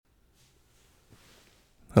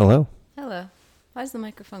Hello. Hello. Why is the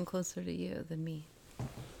microphone closer to you than me?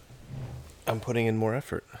 I'm putting in more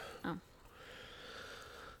effort. Oh.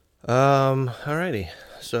 Alrighty.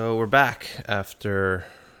 So we're back after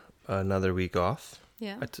another week off.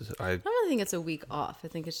 Yeah. I don't really think it's a week off. I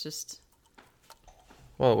think it's just...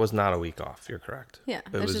 Well, it was not a week off. You're correct. Yeah.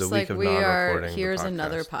 It was just a week of non-recording. Here's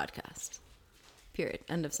another podcast. Period.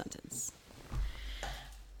 End of sentence.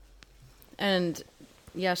 And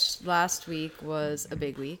yes, last week was a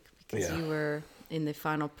big week because you were in the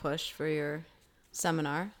final push for your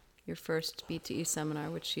seminar, your first BTE seminar,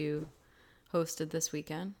 which you hosted this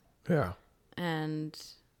weekend. Yeah. And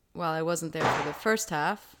while I wasn't there for the first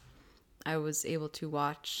half, I was able to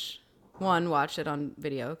watch it on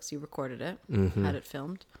video because you recorded it, had it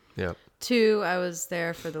filmed. Yep. 2, I was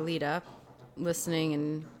there for the lead up, listening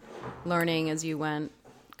and learning as you went,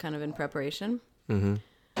 kind of in preparation. Mm-hmm.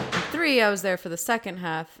 3, I was there for the second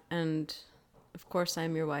half, and of course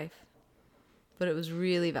I'm your wife. But it was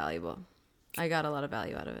really valuable. I got a lot of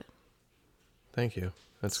value out of it. Thank you.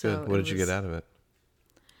 That's good. What did you get out of it?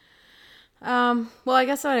 Well, I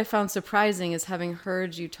guess what I found surprising is having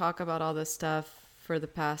heard you talk about all this stuff for the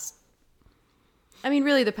past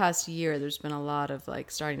year, there's been a lot of like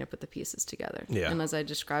starting to put the pieces together. Yeah. And as I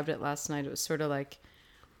described it last night, it was sort of like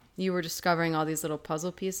you were discovering all these little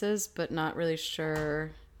puzzle pieces, but not really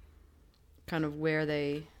sure kind of where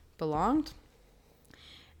they belonged.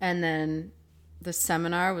 And then the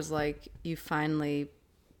seminar was like you finally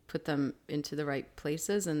put them into the right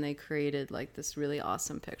places and they created like this really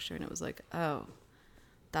awesome picture. And it was like, oh,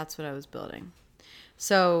 that's what I was building.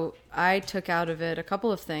 So I took out of it a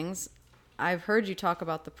couple of things. I've heard you talk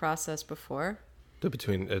about the process before.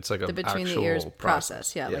 It's like the between the ears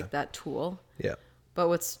process. Yeah, like that tool. Yeah. But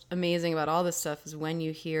what's amazing about all this stuff is when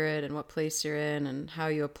you hear it and what place you're in and how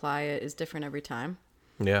you apply it is different every time.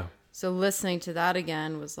 Yeah. So listening to that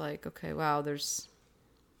again was like, okay, wow, there was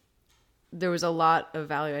a lot of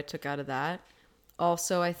value I took out of that.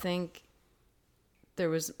 Also, I think there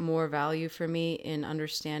was more value for me in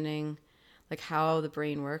understanding like how the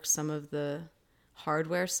brain works, some of the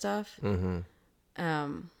hardware stuff.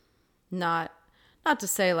 Mm-hmm. Not to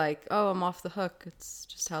say like, oh, I'm off the hook. It's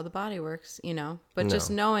just how the body works, but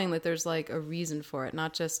just knowing that there's like a reason for it,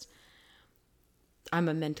 not just I'm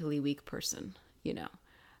a mentally weak person,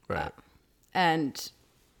 Right. And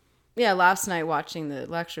yeah, last night watching the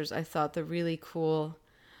lectures, I thought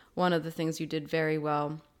one of the things you did very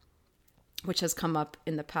well, which has come up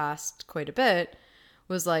in the past quite a bit,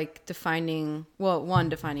 was like defining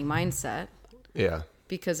mindset. Yeah.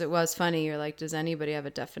 Because it was funny. You're like, does anybody have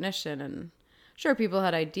a definition? And sure, people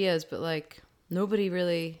had ideas, but like nobody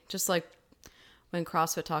really, just like when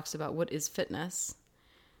CrossFit talks about what is fitness,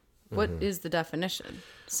 what is the definition?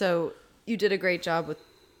 So you did a great job with,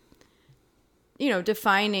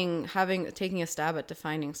 taking a stab at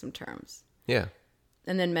defining some terms. Yeah.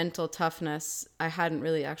 And then mental toughness, I hadn't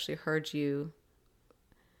really actually heard you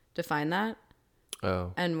define that.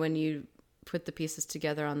 Oh. And when you put the pieces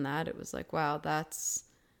together on that, it was like, wow, that's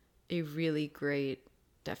a really great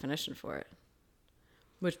definition for it.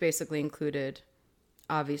 Which basically included,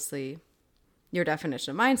 obviously, your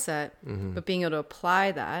definition of mindset, but being able to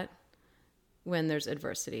apply that when there's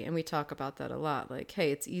adversity. And we talk about that a lot. Like,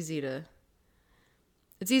 hey, it's easy to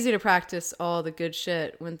practice all the good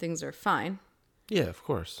shit when things are fine. Yeah, of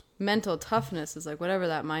course. Mental toughness is like whatever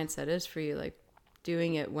that mindset is for you, like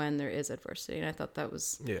doing it when there is adversity. And I thought that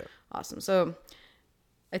was awesome. So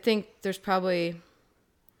I think there's probably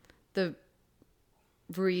the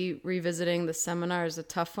revisiting the seminar is a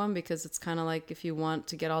tough one because it's kind of like if you want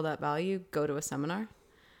to get all that value, go to a seminar.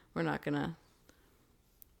 We're not going to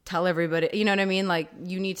tell everybody, you know what I mean? Like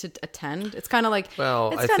you need to attend. It's kind of like,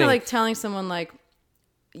 like telling someone like,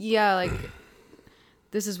 yeah, like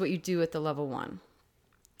this is what you do at the level 1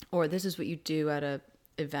 or this is what you do at a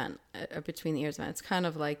event, a between the ears event. It's kind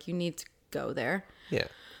of like you need to go there. Yeah.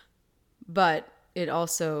 But it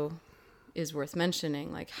also is worth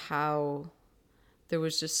mentioning like how there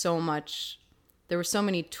was so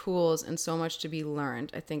many tools and so much to be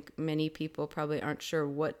learned. I think many people probably aren't sure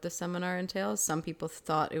what the seminar entails. Some people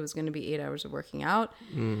thought it was going to be 8 hours of working out.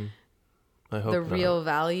 I hope the not. real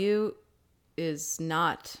value is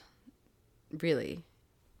not really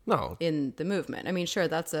in the movement. I mean, sure,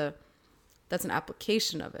 that's an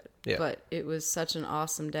application of it. Yeah. But it was such an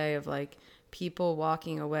awesome day of like people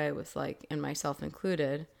walking away with like, and myself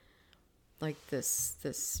included, like this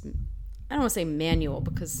I don't want to say manual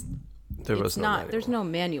because there's no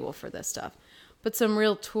manual for this stuff, but some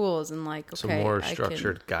real tools and like, okay, some more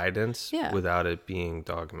structured guidance without it being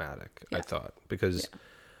dogmatic, I thought, because,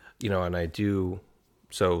 and I do,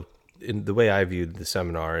 so in the way I viewed the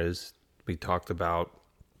seminar is we talked about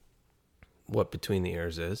what between the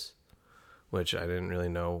ears is, which I didn't really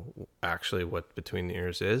know actually what between the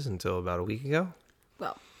ears is until about a week ago.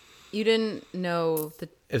 Well, you didn't know the...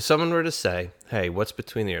 If someone were to say, hey, what's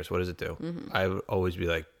between the ears? What does it do? I would always be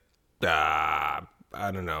like, I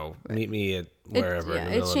don't know. Right. Meet me at wherever in the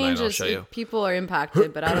middle of the night, I'll show you. People are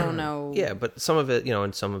impacted, but I don't know. Yeah, but some of it,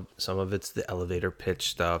 and some of it's the elevator pitch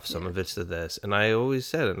stuff. Some of it's the this. And I always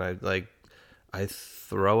said it, and I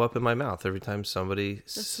throw up in my mouth every time somebody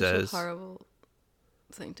That's says... such a horrible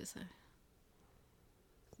thing to say.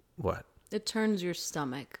 What? It turns your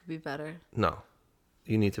stomach. Be better. No.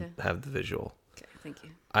 You need to have the visual. Okay, thank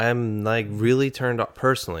you. I'm really turned off.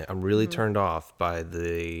 Personally, I'm really turned off by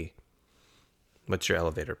the... What's your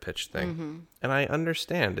elevator pitch thing? And I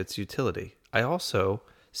understand its utility. I also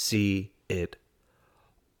see it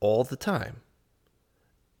all the time.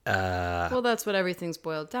 Well, that's what everything's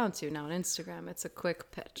boiled down to now on Instagram. It's a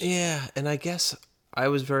quick pitch. Yeah, and I guess I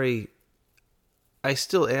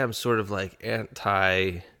still am sort of like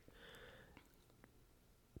anti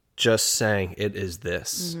just saying it is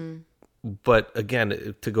this. But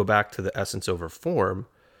again, to go back to the essence over form,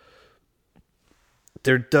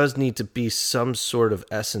 there does need to be some sort of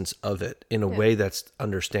essence of it in a way that's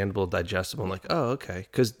understandable, digestible, and like, oh, okay.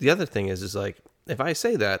 Because the other thing is like, if I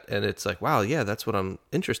say that and it's like, wow, yeah, that's what I'm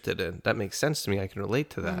interested in. That makes sense to me. I can relate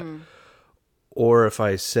to that. Or if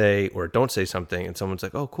I say or don't say something and someone's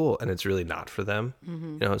like, oh, cool, and it's really not for them,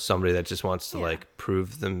 somebody that just wants to like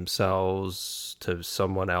prove themselves to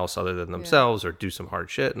someone else other than themselves or do some hard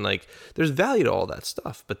shit. And like, there's value to all that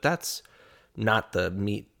stuff, but that's not the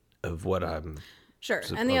meat of what I'm... Sure.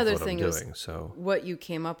 And the other thing is what you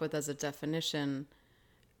came up with as a definition,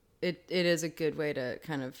 it is a good way to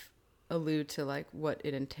kind of allude to like what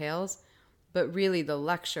it entails. But really the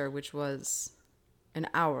lecture, which was an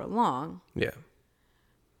hour long, it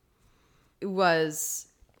was,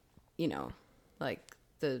 like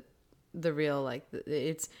the real, like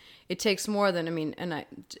it takes more than,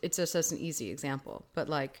 it's just an easy example, but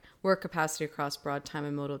like work capacity across broad time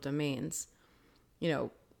and modal domains,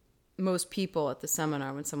 most people at the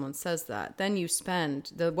seminar, when someone says that, then you spend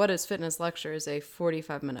the What is Fitness lecture is a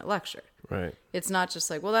 45-minute lecture. Right. It's not just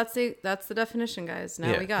like, well, that's the definition, guys.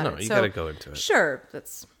 Now we got it. You got to go into it. Sure.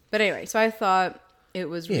 But anyway, so I thought it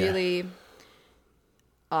was really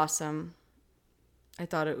awesome. I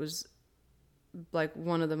thought it was like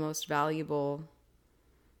one of the most valuable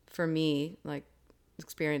for me, like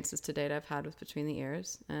experiences to date I've had with Between the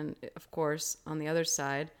Ears. And of course, on the other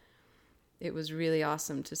side, it was really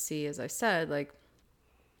awesome to see, as I said, like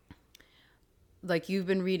you've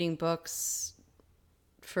been reading books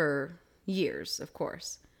for years, of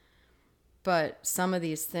course. But some of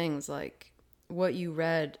these things, like what you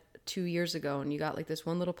read 2 years ago and you got like this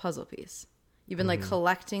one little puzzle piece. You've been like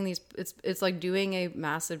collecting these, it's like doing a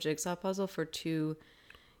massive jigsaw puzzle for 2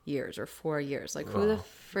 years or 4 years. Like who the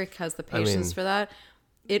frick has the patience for that?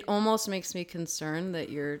 It almost makes me concerned that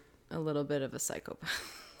you're a little bit of a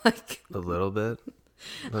psychopath. Like a little bit.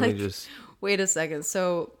 Let me just wait a second.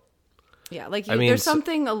 So, yeah, like there's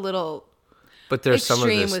something a little. But there's some of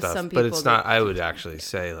this with stuff. Some but it's not. I would actually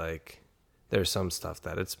say like there's some stuff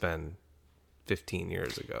that it's been 15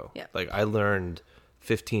 years ago. Yeah. Like I learned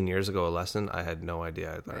 15 years ago a lesson I had no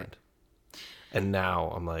idea I learned, and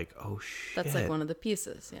now I'm like, oh shit. That's like one of the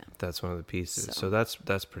pieces. Yeah. That's one of the pieces. So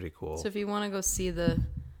that's pretty cool. So if you want to go see the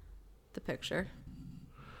picture.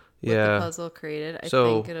 Yeah, the puzzle created. I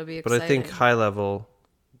think it'll be exciting. But I think high level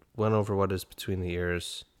went over what is between the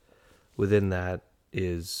ears. Within that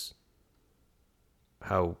is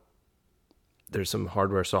how there's some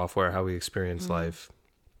hardware, software, how we experience life,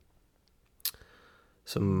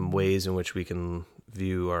 some ways in which we can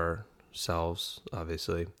view ourselves,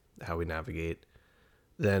 obviously, how we navigate.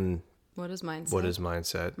 Then what is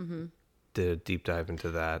mindset? Mm-hmm. Did a deep dive into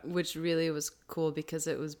that, which really was cool because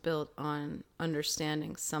it was built on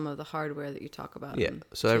understanding some of the hardware that you talk about. Yeah,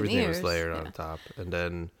 so everything was layered on top, and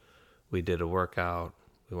then we did a workout.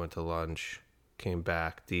 We went to lunch, came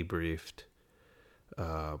back, debriefed,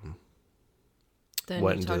 then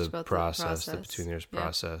went into the process, the Between the Ears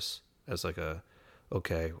process, as like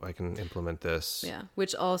okay, I can implement this. Yeah,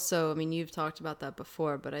 which also, you've talked about that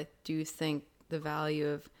before, but I do think the value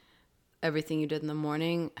of everything you did in the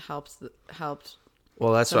morning helped.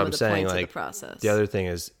 Well, that's what I'm saying. Like the process. The other thing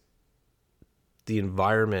is the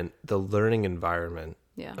environment, the learning environment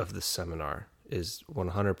of the seminar is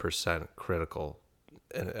 100% critical,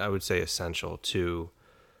 and I would say essential to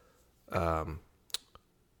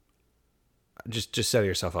just setting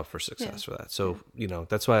yourself up for success for that. So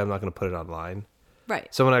that's why I'm not going to put it online.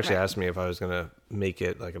 Right. Someone actually Right. asked me if I was going to make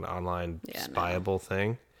it like an online Yeah, no. spyable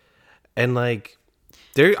thing. And like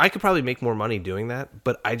I could probably make more money doing that,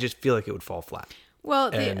 but I just feel like it would fall flat Well,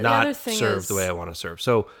 and the not other thing serve is the way I want to serve.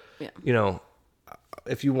 So, Yeah. you know,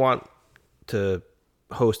 if you want to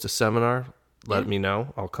host a seminar, let me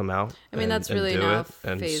know. I'll come out. I mean, that's really do now it.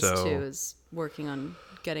 And phase so, 2 is working on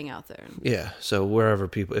getting out there. yeah. So wherever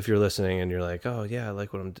people, if you're listening and you're like, oh yeah, I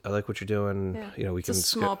like what you're doing. Yeah. You know, we It's can a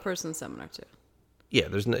small person seminar too. Yeah,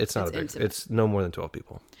 it's not It's a big. intimate. It's no more than 12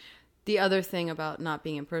 people. The other thing about not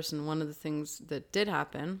being in person, one of the things that did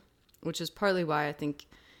happen, which is partly why I think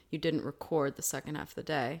you didn't record the second half of the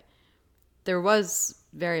day, there was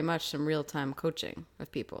very much some real-time coaching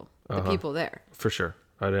of people, the people there. For sure.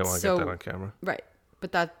 I didn't want to So- get that on camera. Right.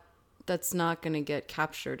 But that's not going to get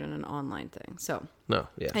captured in an online thing. So No.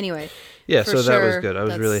 Yeah. anyway, Yeah. for So that was sure, good. I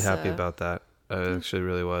was really that's, happy about that. I actually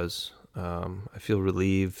really was. I feel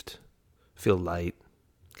relieved. I feel light.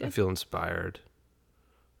 I Good. feel inspired.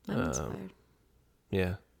 I'm inspired.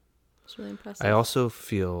 Yeah. It's really impressive. I also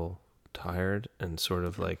feel tired and sort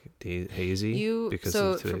of like hazy because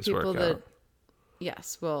so of for today's people workout. that,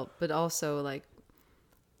 yes, well, but also like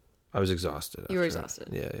I was exhausted. you were after. exhausted.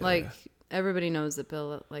 Yeah. Like everybody knows that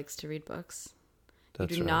Bill likes to read books. That's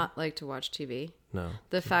You do right. not like to watch TV. No.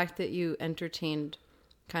 The fact that you entertained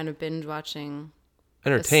kind of binge watching.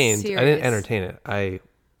 Entertained. I series. didn't entertain it. I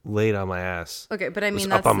laid on my ass. Okay, but I Was mean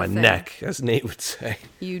that's up on the my thing. neck, as Nate would say.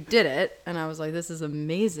 You did it, and I was like, "This is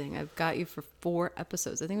amazing! I've got you for 4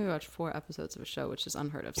 episodes. I think we watched 4 episodes of a show, which is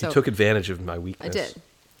unheard of." So You took advantage of my I weakness. did,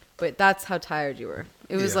 but that's how tired you were.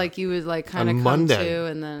 It was Yeah. like you would like kind On of come Monday. to,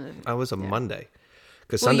 and then I was a Monday.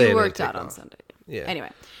 Because well, Sunday I you didn't worked take out on off. Sunday. Yeah. Anyway,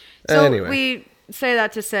 so Anyway. we say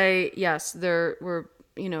that to say yes, there were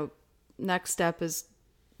next step is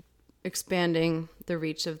expanding the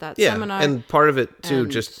reach of that Yeah, seminar. and part of it too,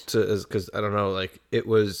 And- just to because I don't know, like there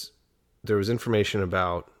was information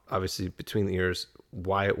about obviously between the ears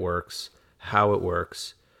why it works, how it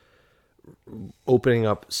works, opening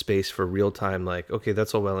up space for real time. Like, okay,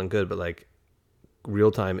 that's all well and good, but like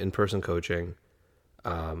real time in person coaching,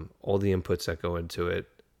 all the inputs that go into it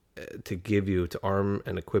to arm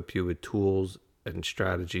and equip you with tools and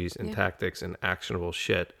strategies and tactics and actionable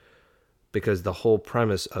shit. Because the whole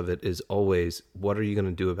premise of it is always, what are you going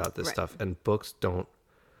to do about this Right. stuff? And books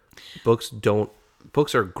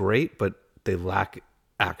are great, but they lack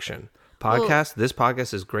action. This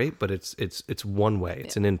podcast is great, but it's one way.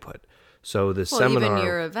 It's an input. So the well, seminar, even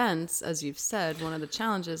your events, as you've said, one of the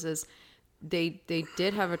challenges is they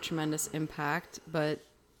did have a tremendous impact, but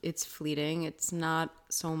it's fleeting. It's not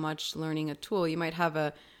so much learning a tool. You might have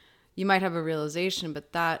a realization,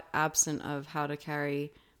 but that absent of how to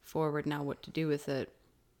carry forward now what to do with it,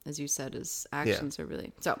 as you said, is actions are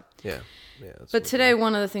really so. yeah. That's But today,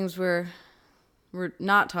 one of the things we're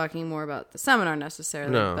not talking more about the seminar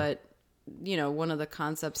necessarily, No. but one of the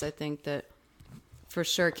concepts I think that for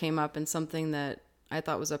sure came up and something that I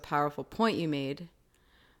thought was a powerful point you made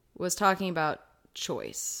was talking about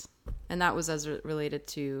choice, and that was as related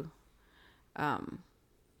to a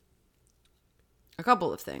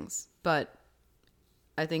couple of things, but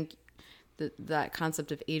I think that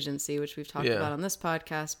concept of agency, which we've talked about on this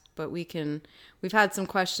podcast, but we've had some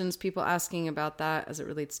questions, people asking about that as it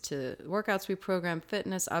relates to workouts we program,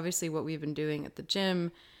 fitness, obviously what we've been doing at the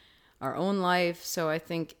gym, our own life. So I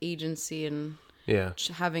think agency and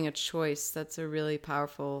having a choice, that's a really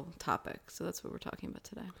powerful topic. So that's what we're talking about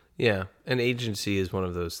today. Yeah, and agency is one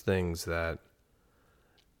of those things that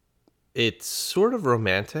it's sort of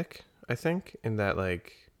romantic, I think, in that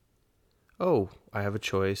like, oh, I have a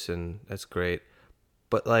choice and that's great.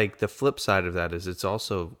 But like the flip side of that is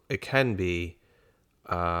it can be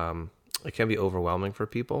overwhelming for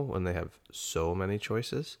people when they have so many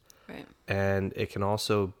choices. Right. And it can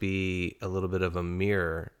also be a little bit of a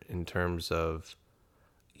mirror in terms of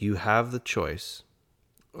you have the choice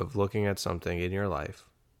of looking at something in your life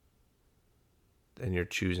and you're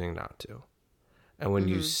choosing not to. And when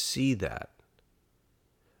you see that,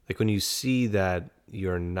 like when you see that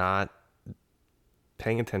you're not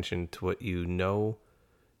paying attention to what you know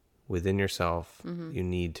within yourself you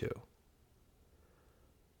need to.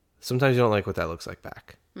 Sometimes you don't like what that looks like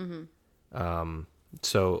back.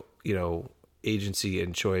 So, agency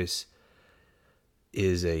and choice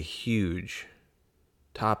is a huge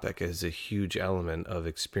topic, is a huge element of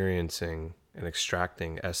experiencing and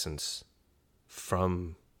extracting essence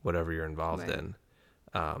from whatever you're involved in.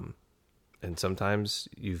 And sometimes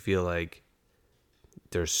you feel like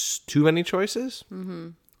there's too many choices. Mm-hmm.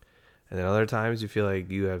 And then other times you feel like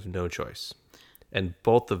you have no choice. And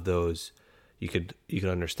both of those you can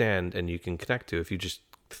understand and you can connect to if you just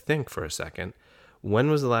think for a second. When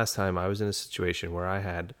was the last time I was in a situation where I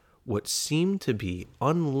had what seemed to be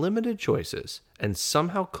unlimited choices and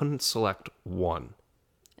somehow couldn't select one?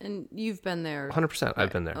 And you've been there. 100%.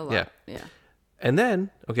 I've been there. A lot. Yeah. Yeah. And then,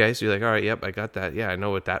 okay, so you're like, all right, yep, I got that. Yeah, I know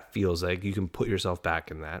what that feels like. You can put yourself back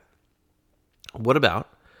in that. What about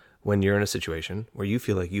when you're in a situation where you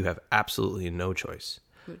feel like you have absolutely no choice?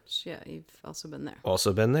 Which, yeah, you've also been there.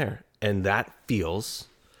 Also been there. And that feels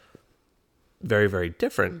very, very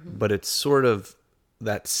different, but it's sort of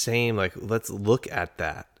that same, like, let's look at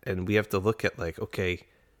that. And we have to look at, like, okay,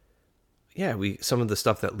 yeah, some of the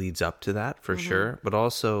stuff that leads up to that for sure, but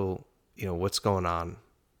also, what's going on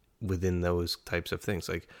within those types of things.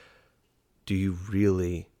 Like, do you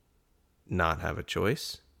really not have a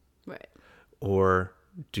choice? Right. Or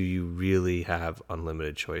do you really have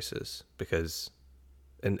unlimited choices? Because,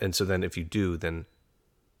 and so then if you do, then,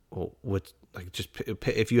 well,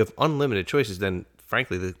 if you have unlimited choices, then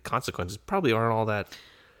frankly, the consequences probably aren't all that.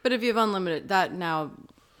 But if you have unlimited, that now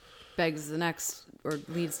begs the next, or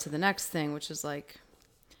leads to the next thing, which is like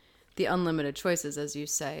the unlimited choices, as you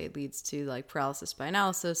say, leads to like paralysis by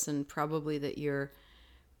analysis, and probably that you're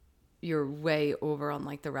way over on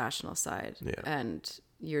like the rational side, and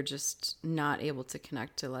you're just not able to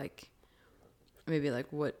connect to like maybe like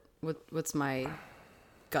what's my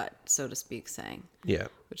gut, so to speak, saying,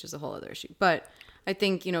 which is a whole other issue. But I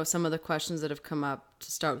think some of the questions that have come up,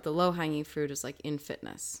 to start with the low hanging fruit, is like in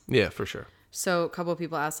fitness. Yeah, for sure. So a couple of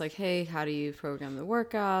people ask like, hey, how do you program the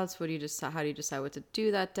workouts? How do you decide what to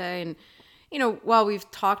do that day? And, while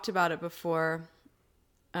we've talked about it before,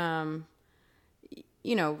 here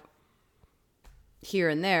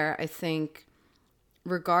and there, I think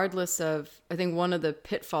regardless of, I think one of the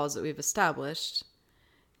pitfalls that we've established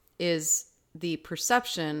is the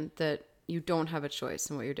perception that you don't have a choice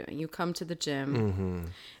in what you're doing. You come to the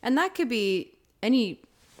gym, and that could be any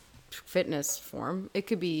fitness form. It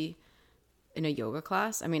could be in a yoga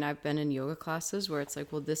class. I mean, I've been in yoga classes where it's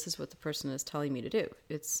like, well, this is what the person is telling me to do.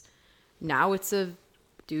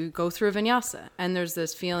 Go through a vinyasa. And there's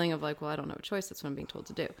this feeling of like, well, I don't have a choice. That's what I'm being told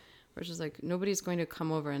to do. Which is like, nobody's going to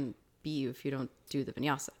come over and be you if you don't do the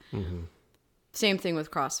vinyasa. Same thing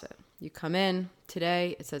with CrossFit. You come in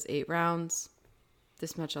today, it says 8 rounds,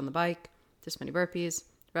 this much on the bike, this many burpees,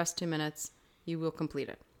 rest 2 minutes, you will complete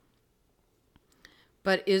it.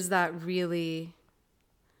 But is that really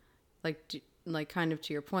like kind of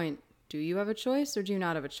to your point, do you have a choice or do you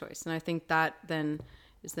not have a choice? And I think that then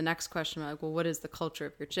is the next question, like, well, what is the culture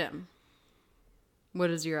of your gym? What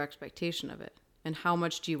is your expectation of it? And how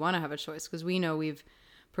much do you want to have a choice? Because we know we've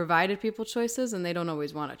provided people choices and they don't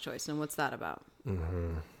always want a choice. And what's that about?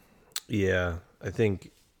 Yeah, I think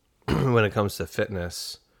when it comes to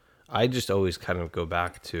fitness, I just always kind of go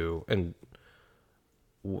back to, and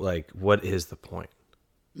like, what is the point?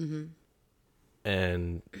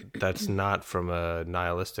 And that's not from a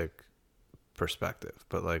nihilistic perspective,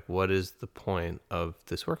 but like, what is the point of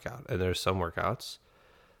this workout? And there's some workouts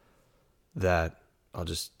that, I'll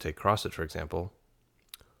just take CrossFit, for example.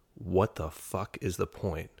 What the fuck is the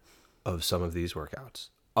point of some of these workouts?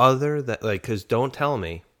 Other than, like, because don't tell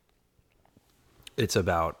me it's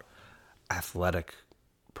about athletic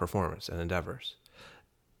performance and endeavors.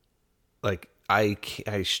 Like, I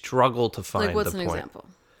struggle to find the point. Like, what's an example?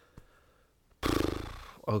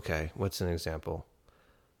 Okay, what's an example?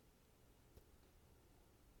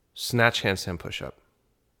 Snatch, handstand, push-up.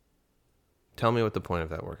 Tell me what the point of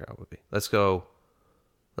that workout would be. Let's go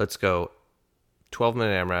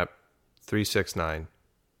 12-minute AMRAP, 3, 6, 9.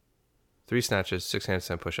 3 snatches, 6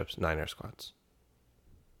 handstand push-ups, 9 air squats.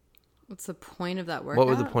 What's the point of that workout? What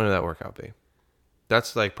would the point of that workout be?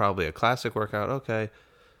 That's like probably a classic workout. Okay.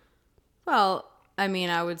 Well, I mean,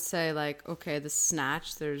 I would say like, okay, the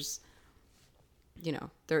snatch, there's,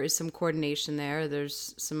 there is some coordination there.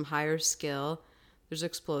 There's some higher skill. There's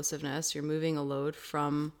explosiveness. You're moving a load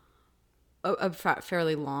from a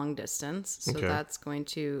fairly long distance. So that's going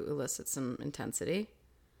to elicit some intensity.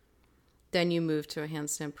 Then you move to a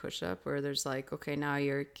handstand push-up where there's like, okay, now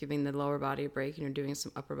you're giving the lower body a break and you're doing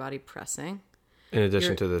some upper body pressing. In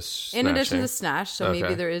addition to the snatching. In addition to the snatch. So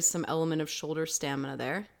maybe there is some element of shoulder stamina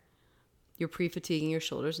there. You're pre-fatiguing your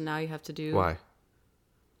shoulders, and now you have to do... Why?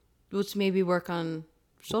 Let's maybe work on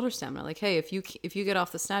shoulder stamina. Like, hey, if you get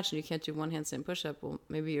off the snatch and you can't do one handstand push-up, well,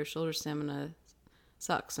 maybe your shoulder stamina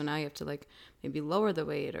sucks. So now you have to like maybe lower the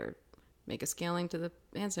weight or make a scaling to the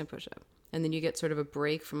handstand push-up. And then you get sort of a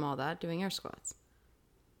break from all that doing air squats.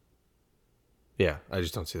 Yeah, I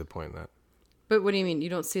just don't see the point in that. But what do you mean? You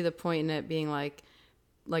don't see the point in it being like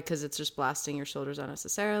because it's just blasting your shoulders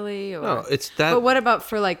unnecessarily? Or... No, it's that... But what about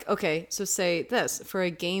for like, okay, so say this. For a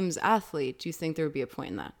games athlete, do you think there would be a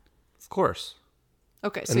point in that? Of course.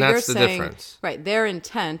 Okay, so And you're that's the saying, difference. right, their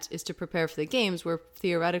intent is to prepare for the games where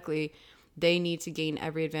theoretically they need to gain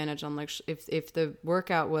every advantage on, like, if the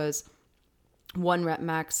workout was 1 rep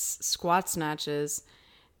max squat snatches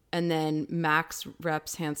and then max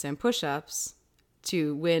reps handstand push-ups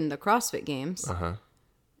to win the CrossFit games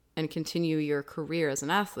and continue your career as an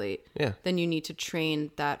athlete, Yeah. then you need to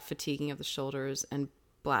train that fatiguing of the shoulders and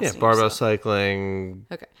blasting Yeah, barbell yourself. cycling.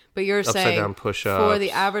 Okay. But you're Upside saying down push-ups. for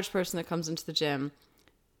the average person that comes into the gym,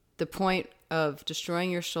 the point of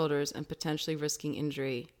destroying your shoulders and potentially risking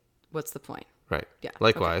injury, what's the point? Right. Yeah,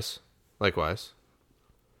 Likewise.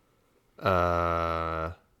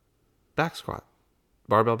 Back squat.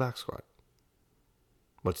 Barbell back squat.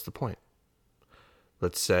 What's the point?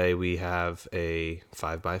 Let's say we have a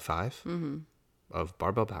 5x5 of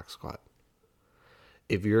barbell back squat.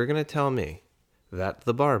 If you're going to tell me that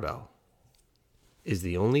the barbell is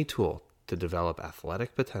the only tool to develop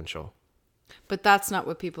athletic potential, But that's not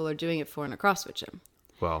what people are doing it for in a CrossFit gym.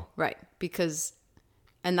 well, Right. Because,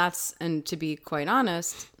 and to be quite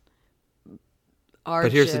honest,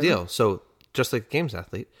 but here's the deal. So just like a games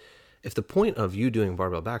athlete, if the point of you doing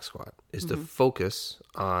barbell back squat is to focus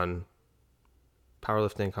on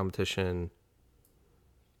powerlifting competition,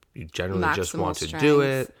 you generally just Maximal want to do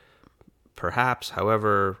strength. it. Perhaps,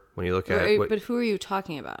 however, when you look at But who are you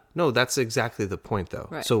talking about? no, that's exactly the point, though.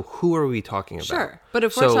 Right. So who are we talking about? Sure. But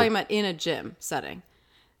if we're talking about in a gym setting,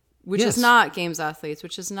 which Yes. is not games athletes,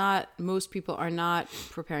 which is not, most people are not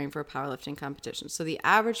preparing for a powerlifting competition. So the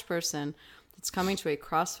average person that's coming to a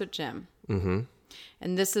CrossFit gym,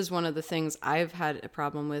 and this is one of the things I've had a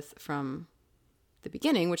problem with from the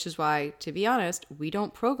beginning, which is why, to be honest, we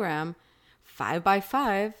don't program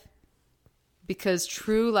 5x5 because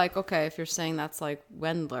true, like, okay, if you're saying that's like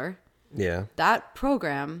Wendler, Yeah. that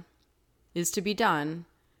program is to be done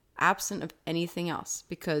absent of anything else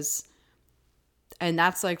because, and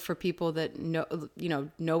that's like for people that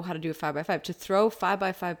know how to do a 5x5, to throw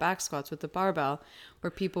 5x5 back squats with the barbell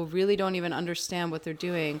where people really don't even understand what they're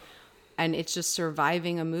doing and it's just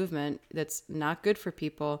surviving a movement that's not good for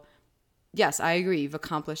people. Yes, I agree, you've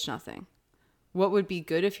accomplished nothing. What would be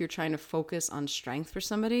good if you're trying to focus on strength for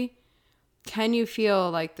somebody? Can you feel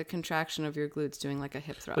like the contraction of your glutes doing like a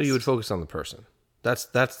hip thrust? Well, you would focus on the person. That's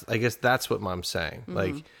I guess that's what I'm saying.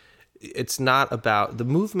 Like, it's not about the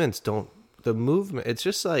movements. It's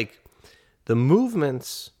just like the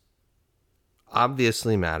movements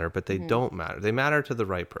obviously matter, but they don't matter. They matter to the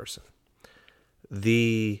right person.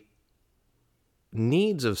 The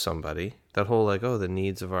needs of somebody, that whole like, oh, the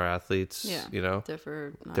needs of our athletes,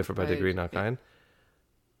 differ by degree, not kind.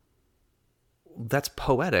 That's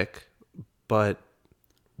poetic, but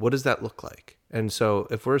what does that look like? And so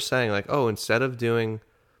if we're saying like, oh, instead of doing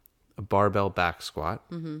a barbell back squat,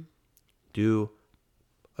 do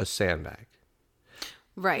a sandbag.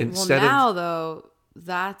 Right. Instead well, now though,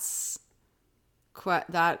 that's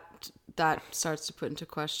that starts to put into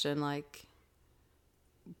question like,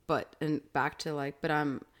 but then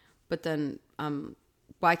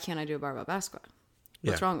why can't I do a barbell back squat?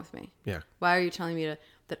 What's wrong with me? Yeah. Why are you telling me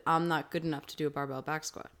that I'm not good enough to do a barbell back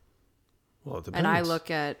squat? Well, it depends. And I look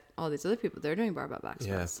at all these other people; they're doing barbell back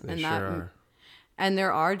squats. Yeah, they sure are. And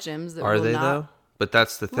there are gyms that are will they not, though? But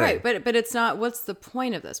that's the thing, right? But it's not. What's the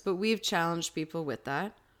point of this? But we've challenged people with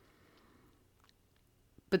that.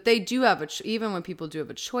 But they do have even when people do have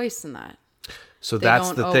a choice in that. So that's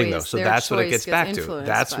don't the thing, though. always- So their that's what it choice gets gets back to. influenced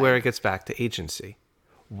That's by- where it gets back to agency.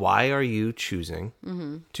 Why are you choosing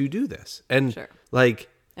to do this? And Sure. like,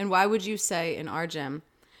 And why would you say in our gym?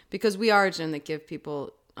 Because we are a gym that give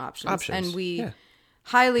people options. And we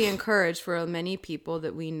highly encourage for many people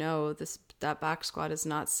that we know that back squat is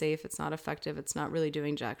not safe, it's not effective, it's not really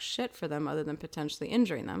doing jack shit for them other than potentially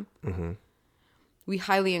injuring them. Mm-hmm. We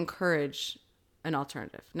highly encourage an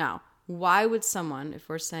alternative. Now, why would someone, if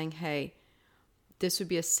we're saying, hey, this would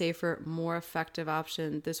be a safer, more effective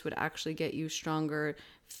option, this would actually get you stronger,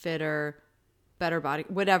 fitter, better body,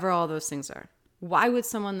 whatever all those things are, why would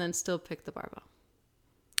someone then still pick the barbell?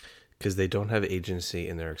 because they don't have agency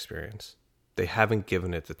in their experience. They haven't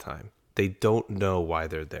given it the time. They don't know why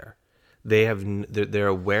they're there. They have their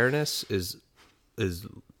awareness is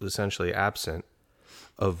essentially absent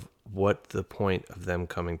of what the point of them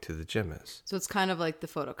coming to the gym is. So it's kind of like the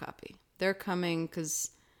photocopy. They're coming because,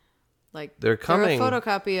 like, They're coming- They're a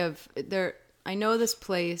photocopy of I know this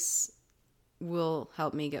place will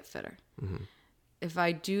help me get fitter. Mm-hmm. If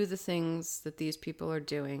I do the things that these people are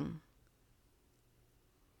doing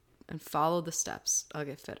and follow the steps, I'll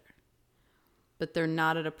get fitter. But they're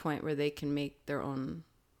not at a point where they can make their own.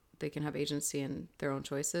 They can have agency in their own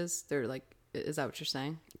choices. They're like, is that what you're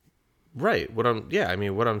saying? Right. What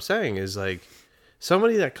I'm saying is like,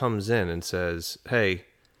 Somebody that comes in and says, hey,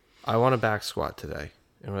 I want a back squat today.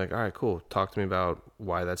 And we're like, all right, cool. Talk to me about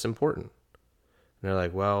why that's important. And they're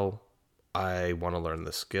like, well, I want to learn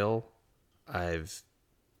the skill. I'm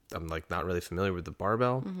like not really familiar with the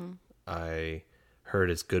barbell. I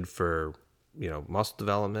heard it's good for, muscle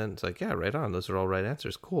development. It's like, yeah, right on. Those are all right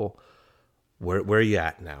answers. Cool. Where are you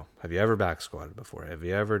at now? Have you ever back squatted before? Have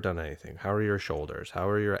you ever done anything? How are your shoulders? How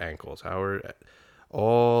are your ankles? How are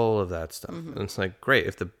all of that stuff? And it's like, great.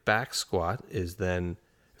 If the back squat is then,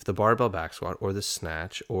 if the barbell back squat or the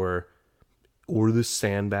snatch or the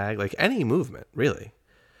sandbag, like any movement really,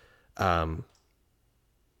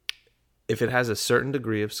 if it has a certain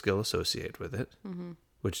degree of skill associated with it,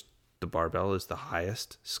 which the barbell is the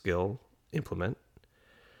highest skill implement,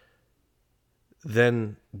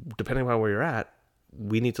 then depending on where you're at,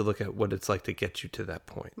 we need to look at what it's like to get you to that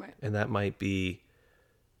point. Right. And that might be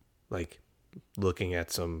like looking at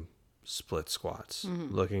some split squats,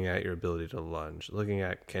 looking at your ability to lunge, looking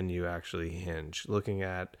at can you actually hinge, looking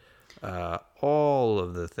at all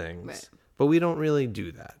of the things. Right. But we don't really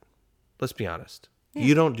do that. Let's be honest. Yeah.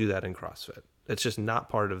 You don't do that in CrossFit. It's just not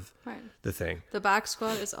part of the thing. The back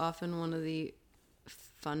squat is often one of the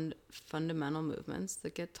fundamental movements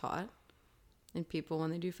that get taught in people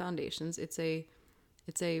when they do foundations. It's a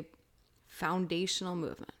foundational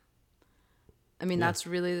movement. I mean, that's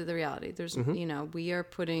really the reality. There's, we are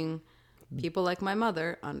putting people like my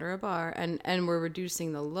mother under a bar and we're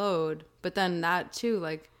reducing the load. But then that too,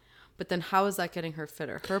 but then how is that getting her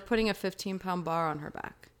fitter? Her putting a 15-pound bar on her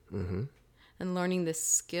back and learning the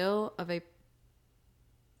skill of a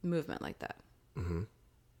movement like that.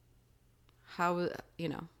 How,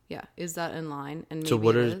 is that in line? And maybe so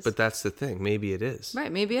what is, but that's the thing. Maybe it is.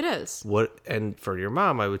 Right. Maybe it is. And for your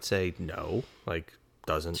mom, I would say no,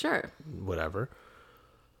 doesn't. Sure. Whatever.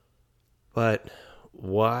 But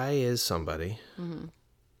why is somebody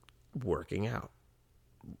working out?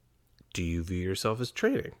 Do you view yourself as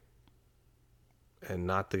training? And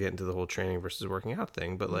not to get into the whole training versus working out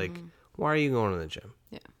thing, but why are you going to the gym?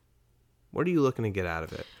 Yeah. What are you looking to get out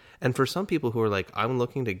of it? And for some people who are like, I'm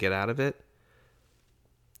looking to get out of it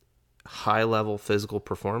high level physical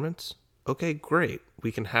performance. Okay, great.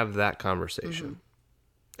 We can have that conversation.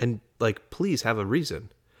 And please have a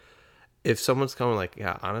reason. If someone's coming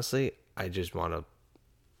yeah, honestly, I want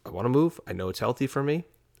to move. I know it's healthy for me.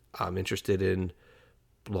 I'm interested in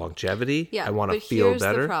longevity. Yeah, I want to feel here's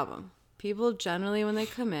better. The problem. People generally, when they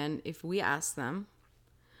come in, if we ask them,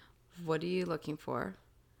 what are you looking for?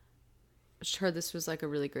 I heard this was a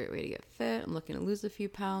really great way to get fit. I'm looking to lose a few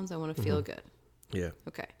pounds. I want to feel good. Yeah.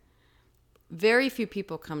 Okay. Very few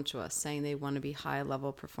people come to us saying they want to be high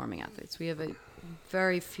level performing athletes. We have a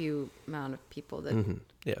very few amount of people that.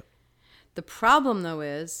 Yeah. The problem though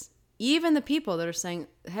is even the people that are saying,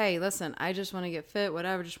 hey, listen, I just want to get fit,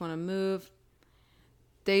 whatever, just want to move.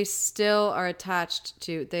 They still are attached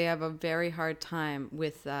to, they have a very hard time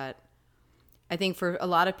with that. I think for a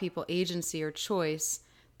lot of people, agency or choice,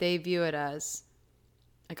 they view it as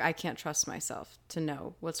I can't trust myself to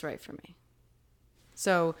know what's right for me.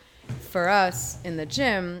 So for us in the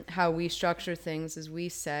gym, how we structure things is we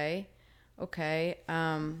say, okay,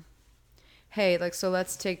 hey, so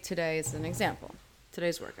let's take today as an example,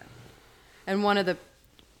 today's workout. And one of the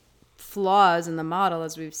flaws in the model,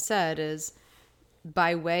 as we've said, is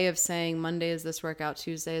by way of saying Monday is this workout,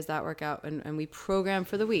 Tuesday is that workout, and we program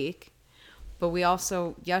for the week. But we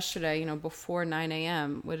also, yesterday, before 9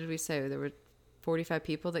 a.m., what did we say? There were 45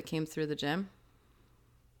 people that came through the gym.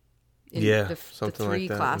 In something the three like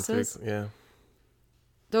that. classes. Yeah.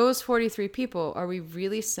 Those 43 people, are we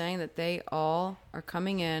really saying that they all are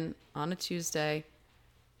coming in on a Tuesday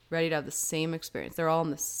ready to have the same experience? They're all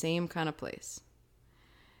in the same kind of place.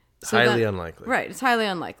 Highly unlikely. Right. It's highly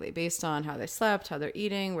unlikely based on how they slept, how they're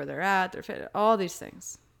eating, where they're at, their fit, all these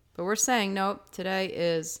things. But we're saying, nope, today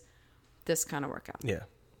is this kind of workout. Yeah.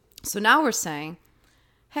 So now we're saying,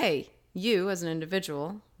 hey, you as an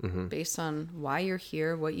individual, based on why you're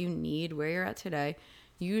here, what you need, where you're at today,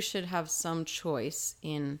 you should have some choice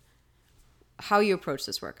in how you approach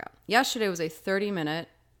this workout. Yesterday was a 30-minute,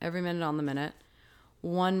 every minute on the minute,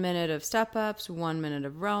 1 minute of step-ups, 1 minute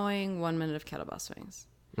of rowing, 1 minute of kettlebell swings.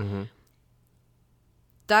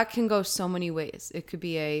 That can go so many ways. It could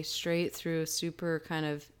be a straight through, super kind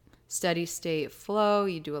of steady state flow.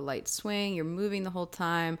 You do a light swing. You're moving the whole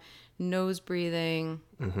time, nose breathing.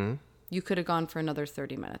 You could have gone for another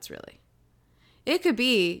 30 minutes, really. It could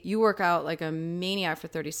be you work out like a maniac for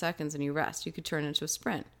 30 seconds and you rest. You could turn it into a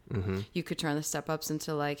sprint. You could turn the step-ups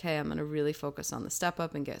into hey, I'm going to really focus on the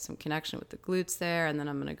step-up and get some connection with the glutes there, and then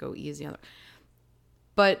I'm going to go easy on it.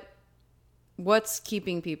 But what's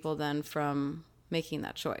keeping people then from making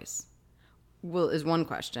that choice? Well, is one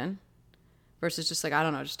question versus just like, I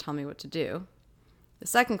don't know, just tell me what to do. The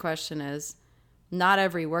second question is, not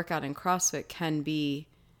every workout in CrossFit can be,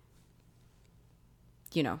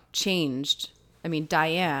 changed. I mean,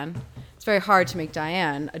 Diane, it's very hard to make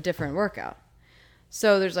Diane a different workout.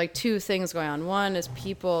 So there's like two things going on. One is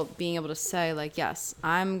people being able to say like, yes,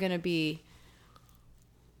 I'm going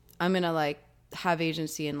to like have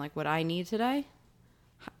agency in like what I need today.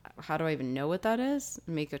 How do I even know what that is?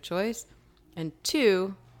 Make a choice. And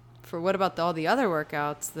two, for what about all the other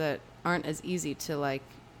workouts that aren't as easy to like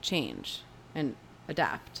change and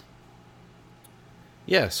adapt?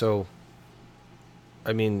 Yeah, so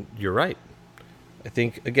I mean, you're right. I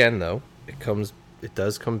think again though, it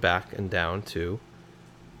does come back and down to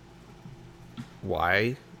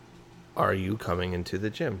why are you coming into the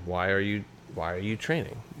gym? Why are you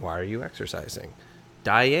training? Why are you exercising?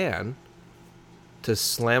 Diane, to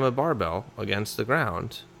slam a barbell against the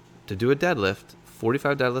ground, to do a deadlift,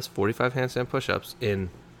 45 deadlifts, 45 handstand push-ups in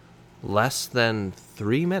less than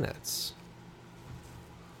 3 minutes.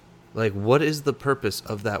 Like, what is the purpose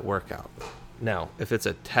of that workout? Now, if it's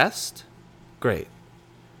a test, great.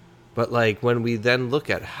 But like when we then look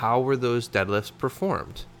at how were those deadlifts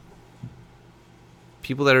performed,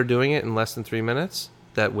 people that are doing it in less than 3 minutes,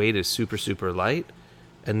 that weight is super, super light,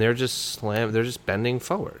 and they're just bending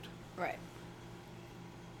forward. Right.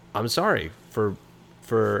 I'm sorry, for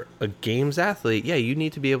a games athlete, yeah, you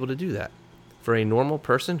need to be able to do that. For a normal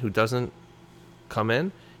person who doesn't come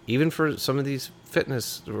in, even for some of these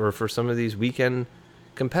fitness or for some of these weekend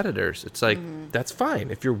competitors, it's like, that's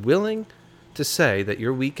fine. If you're willing to say that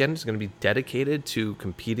your weekend is going to be dedicated to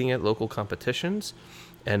competing at local competitions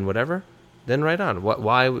and whatever, then right on.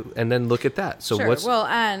 Why? And then look at that. So sure. Well,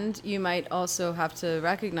 and you might also have to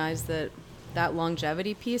recognize that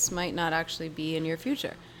longevity piece might not actually be in your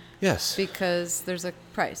future. Yes. Because there's a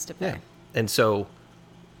price to pay. Yeah. And so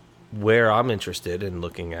where I'm interested in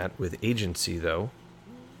looking at with agency, though,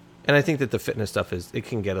 and I think that the fitness stuff it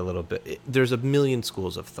can get a little bit, there's a million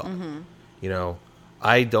schools of thought.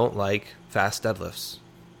 I don't like fast deadlifts.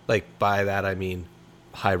 Like, by that I mean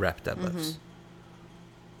high rep deadlifts.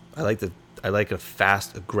 I like a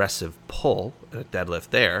fast, aggressive pull and a deadlift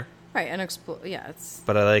there. Right, and it's.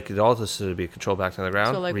 But I like it also to be controlled back to the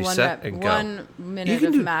ground, so like reset, and go. 1 minute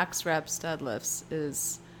of max reps deadlifts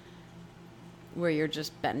is where you're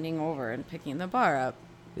just bending over and picking the bar up.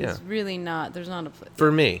 Yeah. It's really not. There's not a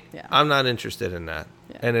for me. Yeah. I'm not interested in that.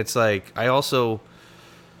 Yeah. And it's like I also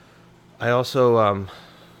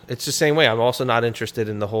it's the same way. I'm also not interested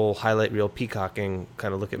in the whole highlight reel peacocking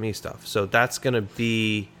kind of look at me stuff. So that's going to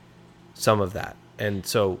be some of that. And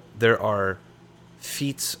so there are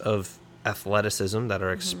feats of athleticism that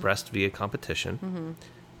are expressed via competition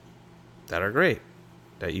that are great,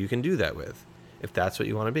 that you can do that with, if that's what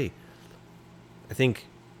you want to be. I think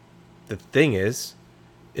the thing is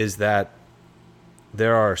that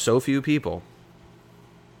there are so few people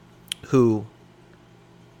who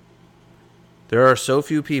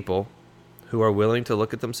are willing to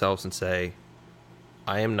look at themselves and say,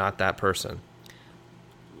 I am not that person.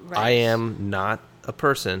 Right. I am not a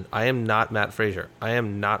person. I am not Matt Fraser. I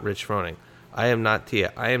am not Rich Froning. I am not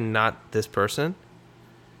Tia. I am not this person.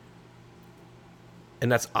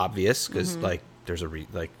 And that's obvious because like there's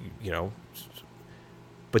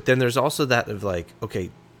but then there's also that of like, okay,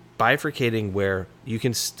 bifurcating where you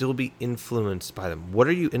can still be influenced by them. What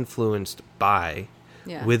are you influenced by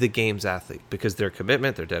with a games athlete? Because their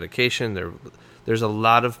commitment, their dedication, there's a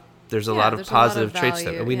lot of positive traits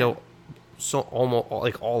there. And we know so almost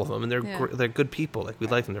like all of them, and they're good people. Like we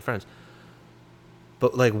like them, they're friends.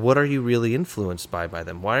 But like, what are you really influenced by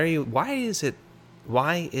them? Why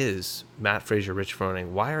is Matt Fraser, Rich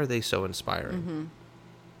Froning, why are they so inspiring?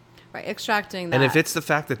 Right, extracting that. And if it's the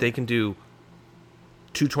fact that they can do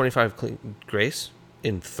 225 clean grace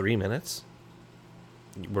in 3 minutes,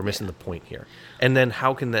 we're missing the point here. And then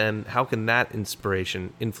how can that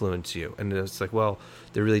inspiration influence you? And it's like, well,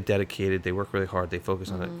 they're really dedicated, they work really hard, they focus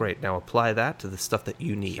on it. Great. Now apply that to the stuff that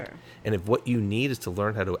you need. Sure. And if what you need is to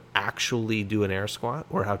learn how to actually do an air squat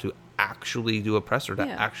or how to actually do a press or to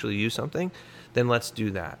actually use something, then let's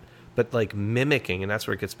do that. But like mimicking, and that's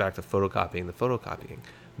where it gets back to photocopying.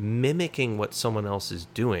 Mimicking what someone else is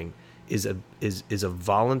doing is a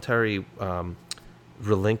voluntary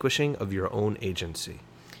relinquishing of your own agency.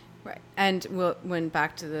 Right. And when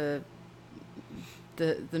back to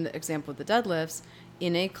the example of the deadlifts,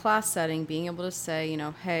 in a class setting, being able to say,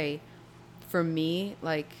 hey, for me,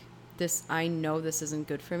 like this, I know this isn't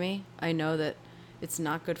good for me. I know that it's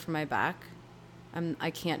not good for my back. I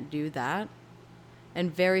can't do that.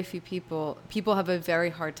 And very few people have a very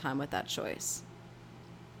hard time with that choice.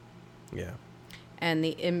 Yeah. and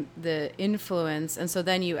the influence. And so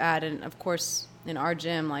then you add, and of course in our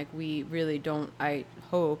gym, like we really don't, I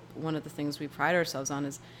hope one of the things we pride ourselves on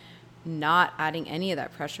is not adding any of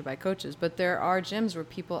that pressure by coaches. But there are gyms where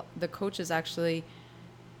the coaches actually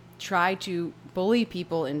try to bully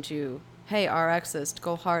people into, hey, RXist,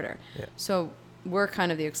 go harder. Yeah. So we're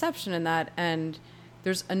kind of the exception in that, and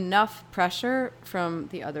there's enough pressure from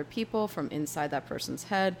the other people, from inside that person's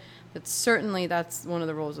head, that certainly that's one of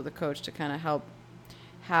the roles of the coach, to kind of help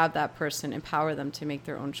have that person, empower them to make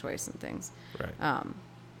their own choice and things. Right.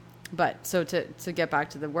 But so to get back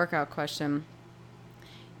to the workout question,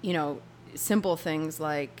 you know, simple things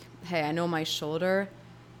like, hey, I know my shoulder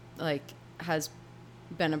like has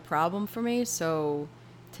been a problem for me, so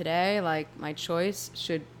today, like, my choice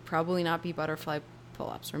should probably not be butterfly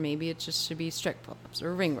pull-ups, or maybe it just should be strict pull-ups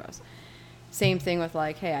or ring rows. Same thing with,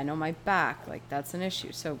 like, hey, I know my back, like, that's an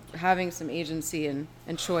issue. So having some agency and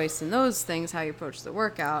choice in those things, how you approach the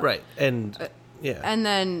workout. Right. And yeah. And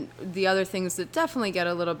then the other things that definitely get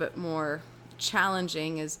a little bit more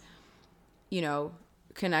challenging is, you know,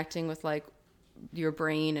 connecting with, like, your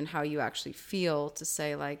brain and how you actually feel, to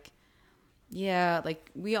say, like, yeah, like,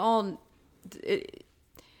 we all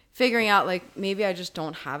figuring out, like, maybe I just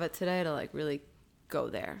don't have it today to, like, really go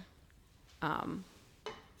there. And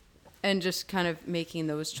just kind of making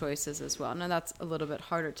those choices as well. Now, that's a little bit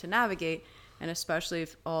harder to navigate, and especially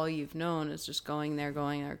if all you've known is just going there,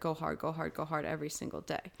 go hard, go hard, go hard every single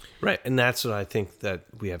day. Right. And that's what I think that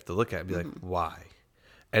we have to look at, be like, why?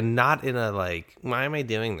 And not in a, like, why am I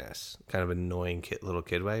doing this? Kind of annoying little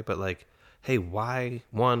kid way, but like, hey, why?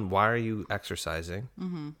 One, why are you exercising?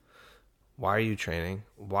 Mm-hmm. Why are you training?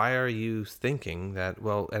 Why are you thinking that,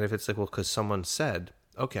 well, and if it's like, well, because someone said,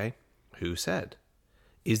 okay, who said?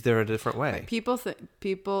 Is there a different way?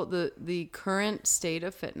 Right. The current state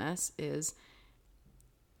of fitness is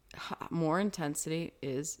more intensity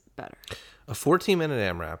is better. A 14-minute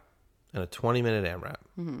AMRAP and a 20-minute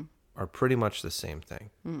AMRAP are pretty much the same thing.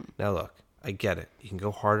 Now, look, I get it. You can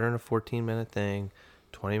go harder in a 14-minute thing.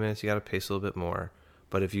 20 minutes, you got to pace a little bit more.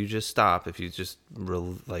 But if you just stop,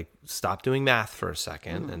 stop doing math for a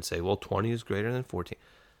second and say, well, 20 is greater than 14,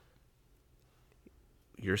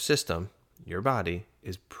 your system, your body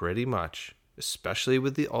is pretty much, especially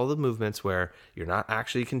with all the movements where you're not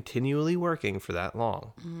actually continually working for that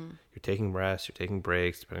long. You're taking rests, you're taking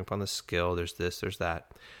breaks, depending upon the skill, there's this, there's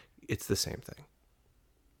that. It's the same thing.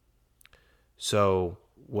 So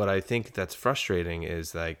what I think that's frustrating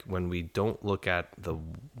is, like, when we don't look at the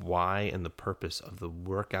why and the purpose of the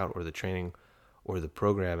workout or the training or the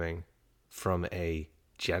programming from a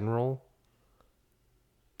general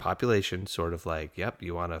population, sort of like, yep,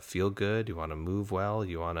 you want to feel good, you want to move well,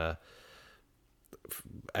 you want to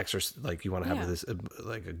exercise, like, you want to have this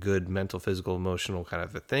like a good mental, physical, emotional kind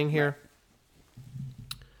of a thing here.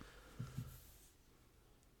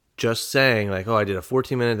 Just saying, like, oh, I did a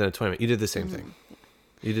 14-minute and a 20-minute. You did the same thing.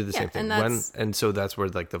 You did the same thing. And so that's where,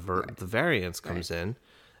 like, the variance comes in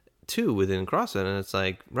too within CrossFit. And it's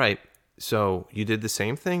like, right, so you did the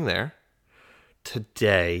same thing there.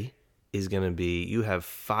 Today is going to be, you have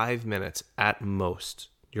 5 minutes at most.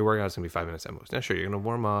 Your workout's going to be 5 minutes at most. Now, sure, you're going to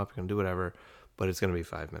warm up, you're going to do whatever, but it's going to be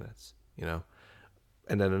 5 minutes, you know?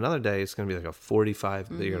 And then another day, it's going to be like a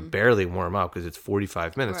 45, you're going to barely warm up because it's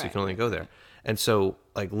 45 minutes. So you can only go there. And so,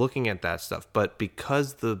 like, looking at that stuff, but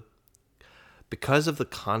because of the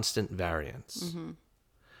constant variance,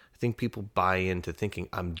 I think people buy into thinking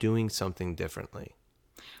I'm doing something differently.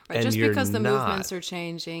 Right, and just because the not. movements are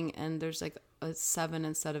changing and there's like a 7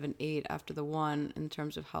 instead of an 8 after the 1 in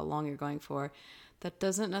terms of how long you're going for, that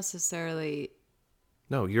doesn't necessarily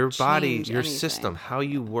No, your body, your anything. system, how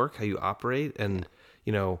you work, how you operate, and,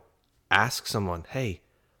 you know, ask someone, hey,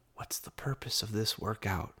 what's the purpose of this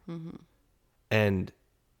workout? And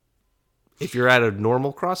if you're at a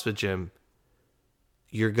normal CrossFit gym,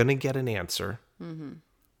 you're going to get an answer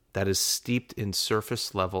that is steeped in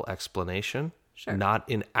surface level explanation, not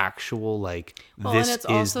in actual, like, this and it's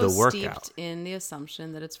is also the workout. steeped in the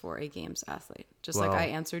assumption that it's for a games athlete. Just like I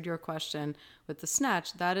answered your question with the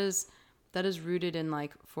snatch, that is rooted in,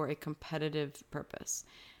 like, for a competitive purpose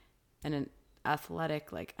and an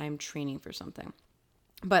athletic, like, I'm training for something.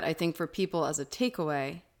 But I think for people as a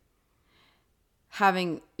takeaway,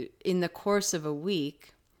 having in the course of a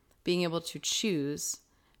week, being able to choose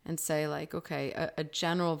and say, like, okay, a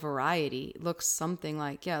general variety looks something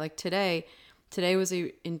like, like today was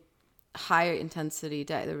a higher intensity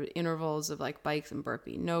day. There were intervals of, like, bikes and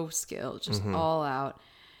burpee, no skill, just all out.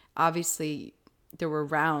 Obviously there were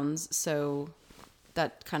rounds, so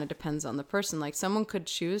that kind of depends on the person. Like, someone could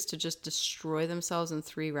choose to just destroy themselves in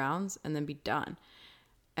 3 rounds and then be done.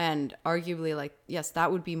 And arguably, like, yes,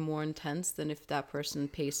 that would be more intense than if that person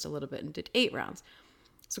paced a little bit and did 8 rounds.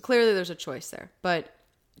 So clearly there's a choice there. But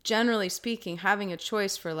generally speaking, having a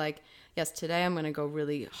choice for like, yes, today I'm going to go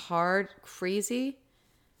really hard, crazy.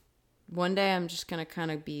 One day I'm just going to kind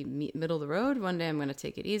of be middle of the road. One day I'm going to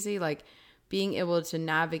take it easy. Like being able to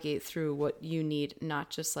navigate through what you need, not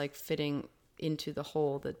just like fitting into the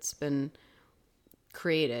hole that's been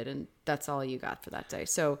created and that's all you got for that day.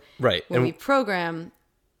 So right. when we program,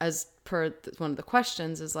 as per one of the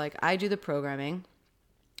questions, is like I do the programming.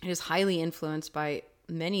 It is highly influenced by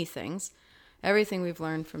many things. Everything we've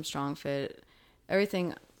learned from StrongFit,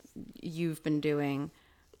 everything you've been doing.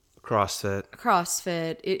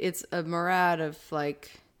 CrossFit. It's a myriad of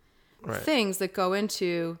like things that go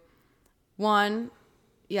into one,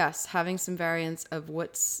 yes, having some variance of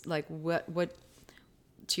what's like what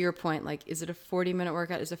to your point, like is it a 40-minute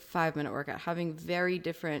workout? Is it a 5-minute workout? Having very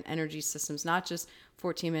different energy systems, not just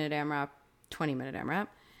 14-minute AMRAP, 20-minute AMRAP.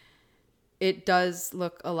 It does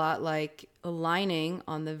look a lot like aligning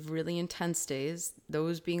on the really intense days,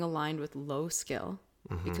 those being aligned with low skill,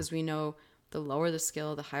 because we know the lower the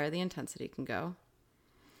skill, the higher the intensity can go.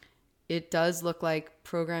 It does look like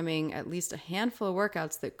programming at least a handful of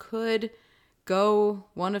workouts that could go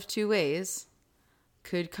one of two ways,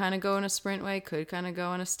 could kind of go in a sprint way, could kind of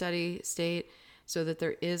go in a steady state, so that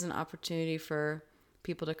there is an opportunity for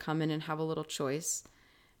people to come in and have a little choice.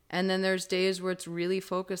 And then there's days where it's really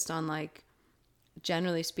focused on like,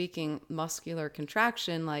 generally speaking, muscular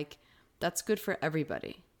contraction, like that's good for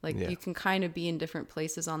everybody. Like you can kind of be in different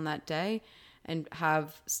places on that day and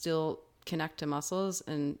have still connect to muscles.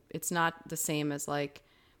 And it's not the same as like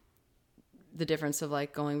the difference of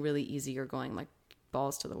like going really easy or going like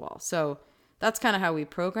balls to the wall. So that's kind of how we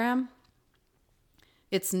program.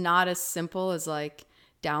 It's not as simple as like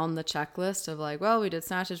down the checklist of like, well, we did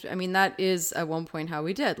snatches. I mean, that is at one point how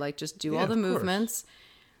we did, like just do all the movements.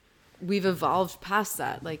 We've evolved past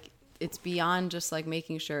that. Like it's beyond just like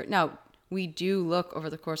making sure. Now we do look over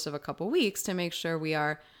the course of a couple weeks to make sure we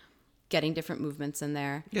are getting different movements in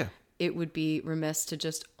there. Yeah. It would be remiss to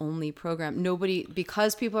just only program.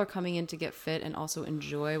 Because people are coming in to get fit and also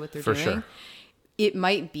enjoy what they're doing. Sure. It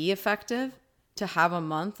might be effective to have a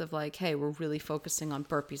month of like, hey, we're really focusing on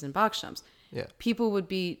burpees and box jumps. Yeah. People would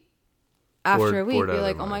be after a week be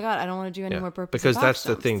like, oh my God, I don't want to do any more burpees. Because and box that's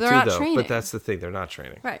the jumps. thing They're too, not though. training. But that's the thing. They're not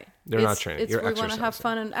training. Right. They're not training. You're we want to have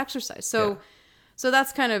fun and exercise. So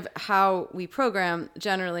that's kind of how we program.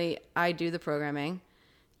 Generally, I do the programming.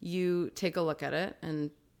 You take a look at it, and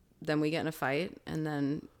then we get in a fight, and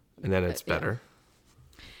then it's better.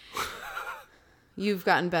 You've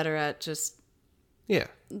gotten better at just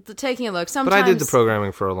taking a look. Sometimes, but I did the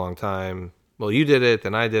programming for a long time. Well, you did it,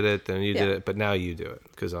 then I did it, then you did it, but now you do it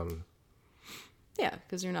because I'm. Yeah,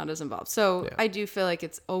 because you're not as involved. So I do feel like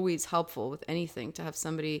it's always helpful with anything to have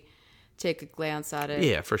somebody take a glance at it.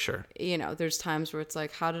 Yeah, for sure. You know, there's times where it's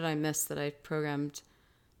like, how did I miss that I programmed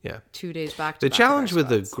 2 days back to the challenge with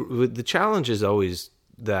the challenge is always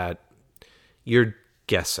that you're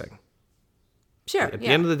guessing. Sure. At the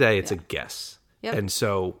end of the day, it's a guess. Yep. And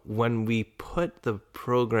so when we put the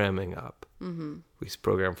programming up, we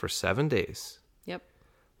program for 7 days. Yep.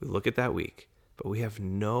 We look at that week, but we have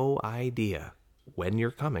no idea when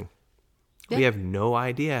you're coming. Yep. We have no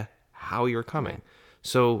idea how you're coming. Right.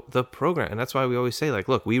 So the program, and that's why we always say, like,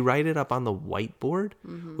 look, we write it up on the whiteboard,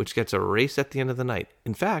 which gets erased at the end of the night.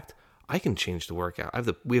 In fact, I can change the workout.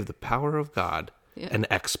 We have the power of God, an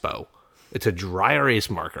expo. It's a dry erase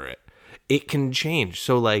marker. It can change.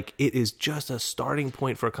 So, like, it is just a starting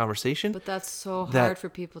point for a conversation. But that's so hard for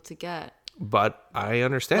people to get. But I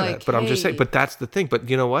understand that. But I'm just saying, but that's the thing. But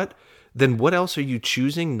you know what? Then what else are you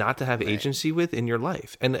choosing not to have agency with in your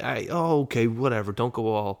life? And okay, whatever. Don't go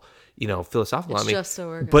all, philosophical on me. It's just so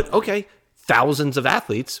organized. But okay, thousands of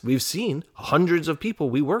athletes we've seen, hundreds of people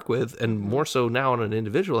we work with, and more so now on an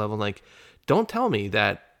individual level. Like, don't tell me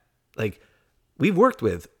that, like, we've worked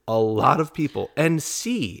with a lot of people and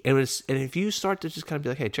if you start to just kind of be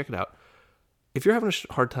like, hey, check it out. If you're having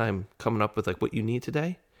a hard time coming up with like what you need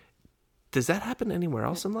today, does that happen anywhere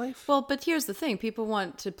else in life? Well, but here's the thing. People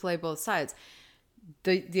want to play both sides.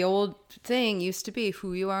 The old thing used to be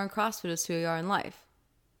who you are in CrossFit is who you are in life.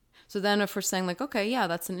 So then if we're saying like, okay, yeah,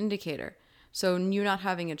 that's an indicator. So you not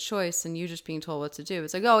having a choice and you just being told what to do.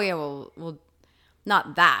 It's like, oh yeah, well,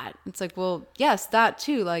 not that. It's like, well, yes, that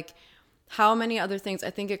too. Like how many other things? I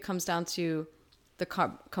think it comes down to the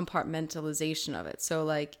compartmentalization of it. So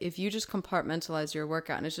like if you just compartmentalize your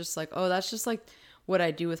workout and it's just like, oh, that's just like what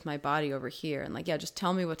I do with my body over here. And like, yeah, just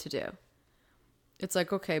tell me what to do. It's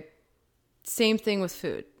like, okay, same thing with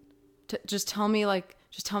food. Just tell me what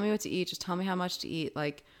to eat. Just tell me how much to eat.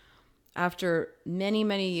 Like after many,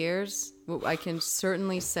 many years, what I can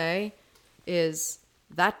certainly say is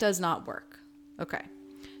that does not work. Okay.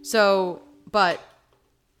 So, but,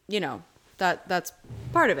 that's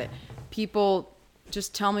part of it. People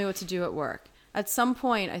just tell me what to do at work. At some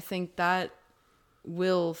point, I think that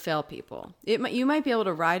will fail people. You might be able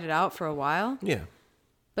to ride it out for a while. Yeah.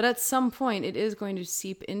 But at some point, it is going to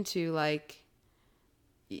seep into like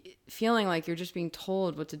feeling like you're just being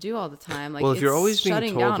told what to do all the time. Like, well, if you're always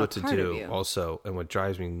being told what to part of do, you. also, and what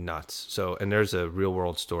drives me nuts. So, and there's a real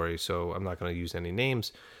world story. So I'm not going to use any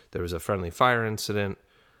names. There was a friendly fire incident,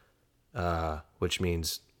 which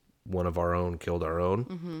means one of our own killed our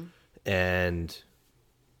own, and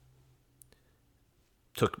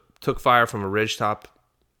took fire from a ridgetop.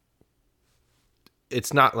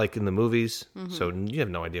 It's not like in the movies, so you have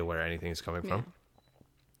no idea where anything is coming from.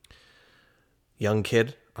 Young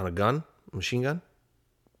kid on a machine gun.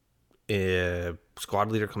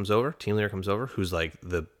 Squad leader comes over, team leader comes over, who's like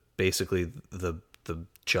basically the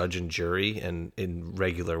judge and jury, and in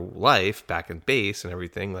regular life, back in base and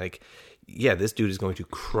everything. Like, yeah, this dude is going to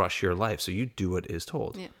crush your life, so you do what is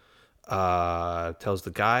told. Yeah. Tells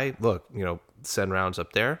the guy, look, send rounds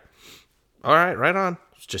up there. All right, right on.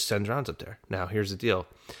 Just send rounds up there. Now, here's the deal.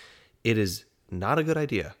 It is not a good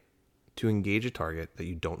idea to engage a target that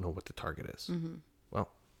you don't know what the target is. Well,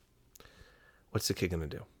 what's the kid going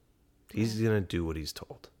to do? He's going to do what he's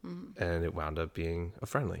told. And it wound up being a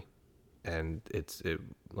friendly. And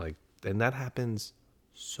and that happens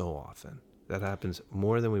so often. That happens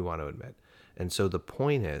more than we want to admit. And so the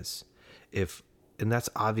point is, and that's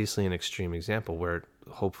obviously an extreme example where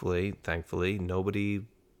hopefully, thankfully, nobody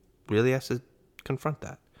really has to confront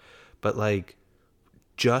that. But like,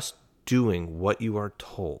 just doing what you are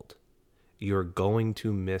told, you're going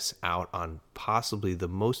to miss out on possibly the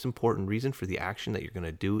most important reason for the action that you're going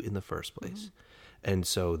to do in the first place. And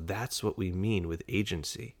so that's what we mean with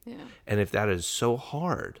agency. Yeah. And if that is so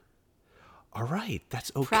hard, all right,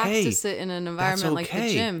 that's okay. Practice it in an environment like the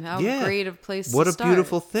gym. How great a place to start. What a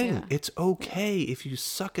beautiful thing. Yeah. It's okay if you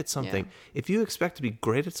suck at something. Yeah. If you expect to be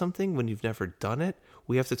great at something when you've never done it,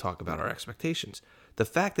 we have to talk about our expectations. The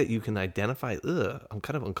fact that you can identify, I'm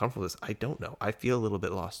kind of uncomfortable with this. I don't know. I feel a little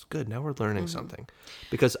bit lost. Good. Now we're learning something.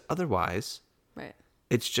 Because otherwise,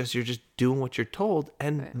 it's just, you're just doing what you're told.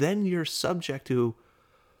 And then you're subject to,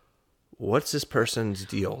 what's this person's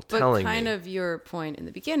deal telling me? But kind of your point in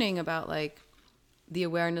the beginning about like the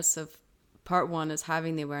awareness of part one is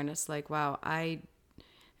having the awareness like, wow, I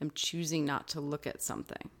am choosing not to look at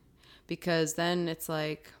something. Because then it's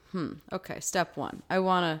like, okay, step one. I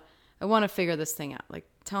want to figure this thing out. Like,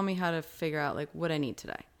 tell me how to figure out like what I need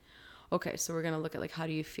today. Okay, so we're going to look at like, how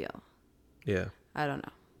do you feel? Yeah. I don't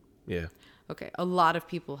know. Yeah. Okay, a lot of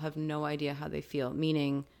people have no idea how they feel,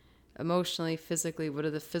 meaning emotionally, physically, what are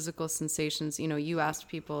the physical sensations? You asked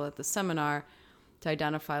people at the seminar to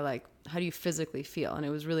identify like, how do you physically feel? And it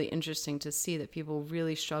was really interesting to see that people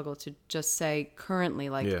really struggle to just say currently,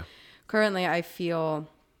 currently I feel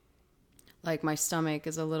like my stomach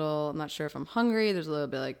is a little, I'm not sure if I'm hungry. There's a little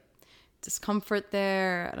bit like discomfort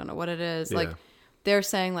there. I don't know what it is. Yeah. Like they're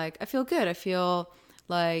saying like, I feel good. I feel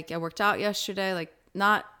like I worked out yesterday. Like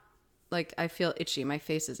not like I feel itchy. My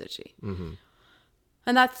face is itchy.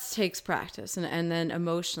 And that takes practice. And then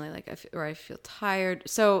emotionally, like I feel tired.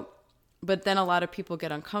 So, but then a lot of people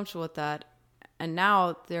get uncomfortable with that. And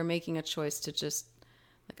now they're making a choice to just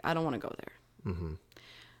like, I don't want to go there.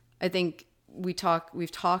 I think we've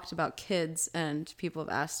talked about kids and people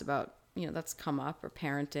have asked about, that's come up, or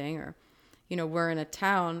parenting, or, we're in a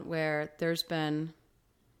town where there's been,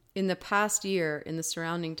 in the past year, in the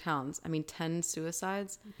surrounding towns, 10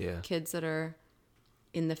 suicides. Yeah. Kids that are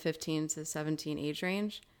in the 15 to 17 age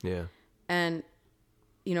range. Yeah. And,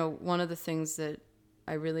 one of the things that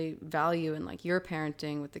I really value in like your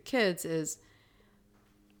parenting with the kids is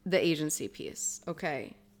the agency piece.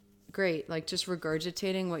 Okay, great. Like just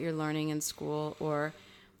regurgitating what you're learning in school, or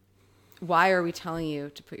why are we telling you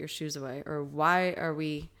to put your shoes away, or why are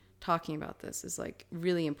we talking about this is like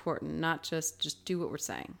really important, not just do what we're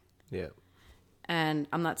saying. Yeah. And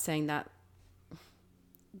I'm not saying that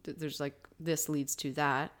there's like this leads to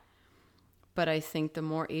that, but I think the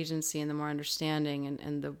more agency and the more understanding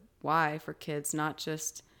and the why for kids, not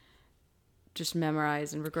just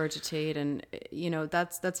memorize and regurgitate, and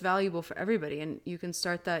that's valuable for everybody. And you can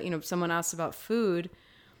start that, if someone asks about food,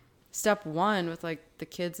 step one with like the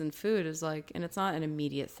kids and food is like, and it's not an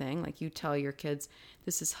immediate thing. Like you tell your kids,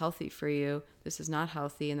 this is healthy for you, this is not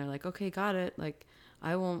healthy. And they're like, okay, got it. Like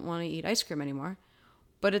I won't want to eat ice cream anymore.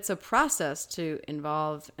 But it's a process to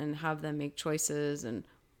involve and have them make choices and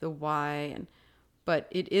the why. But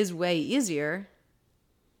it is way easier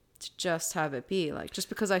to just have it be like, just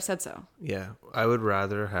because I said so. Yeah. I would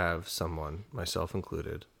rather have someone, myself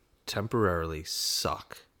included, temporarily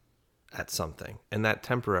suck at something. And that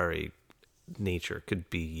temporary nature could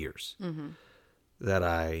be years. That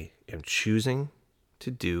I am choosing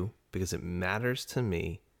to do because it matters to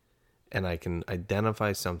me and I can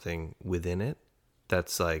identify something within it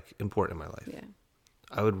that's like important in my life. Yeah.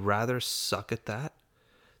 I would rather suck at that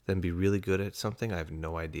than be really good at something I have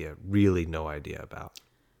no idea, really no idea about.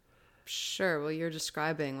 Sure. Well, you're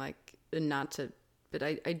describing like, not to, but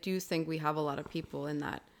I do think we have a lot of people in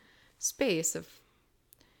that space of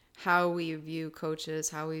how we view coaches,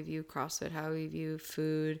 how we view CrossFit, how we view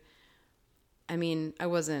food. I mean, I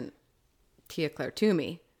wasn't Tia Claire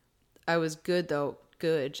Toomey. I was good,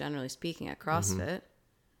 generally speaking, at CrossFit.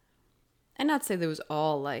 And not say that it was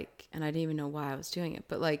all like, and I didn't even know why I was doing it,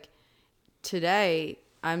 but like today,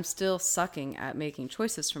 I'm still sucking at making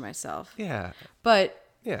choices for myself. Yeah. But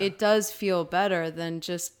Yeah. it does feel better than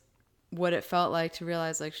just what it felt like to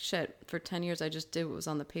realize, like, shit, for 10 years I just did what was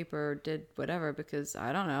on the paper or did whatever because,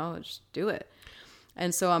 I don't know, just do it.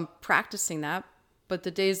 And so I'm practicing that. But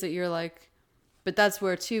the days that you're like, but that's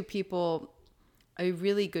where, too, people, a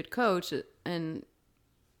really good coach and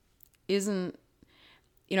isn't,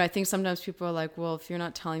 I think sometimes people are like, well, if you're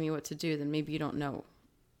not telling me what to do, then maybe you don't know.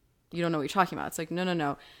 You don't know what you're talking about. It's like,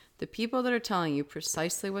 no. The people that are telling you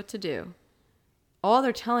precisely what to do, all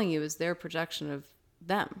they're telling you is their projection of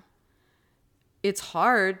them. It's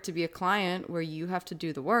hard to be a client where you have to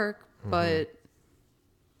do the work, but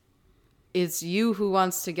it's you who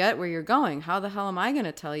wants to get where you're going. How the hell am I going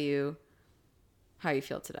to tell you how you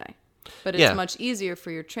feel today? But it's much easier for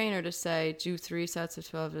your trainer to say, do 3 sets of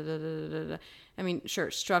 12. Da, da, da, da, da. I mean, sure,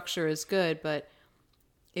 structure is good, but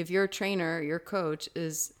if your trainer, your coach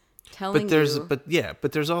is telling you...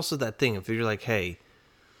 But there's also that thing. If you're like, hey,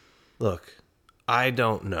 look, I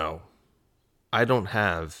don't know. I don't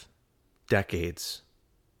have decades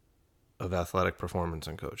of athletic performance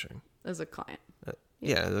and coaching. As a client.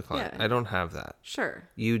 As a client. Yeah. I don't have that. Sure.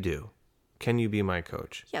 You do. Can you be my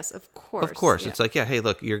coach? Yes, of course. Of course. Yeah. It's like, hey,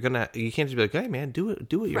 look, you can't just be like, hey, man, do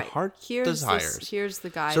what your heart desires. Here's the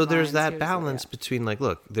guidelines. So there's that balance between like,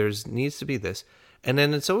 look, needs to be this. And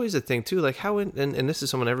then it's always a thing too, like and this is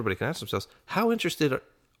someone everybody can ask themselves, how interested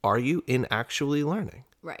are you in actually learning?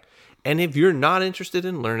 Right. And if you're not interested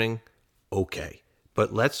in learning, okay.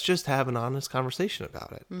 But let's just have an honest conversation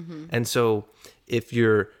about it. And so if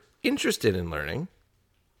you're interested in learning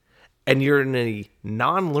and you're in a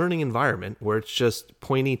non-learning environment where it's just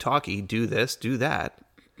pointy talky, do this, do that,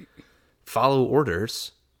 follow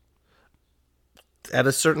orders, at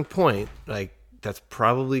a certain point, like that's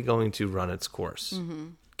probably going to run its course.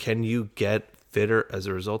 Can you get fitter as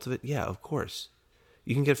a result of it? Yeah, of course.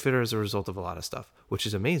 You can get fitter as a result of a lot of stuff, which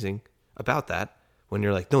is amazing about that. When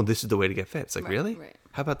you're like, no, this is the way to get fit. It's like, really? Right.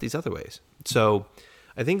 How about these other ways? So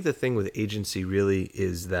I think the thing with agency really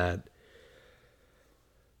is that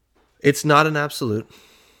it's not an absolute.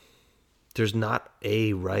 There's not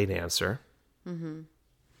a right answer.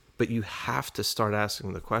 But you have to start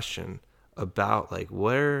asking the question about like,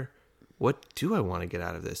 what do I want to get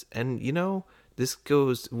out of this? And, this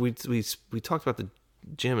goes, we talked about the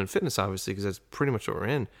gym and fitness, obviously, because that's pretty much what we're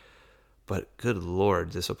in. But good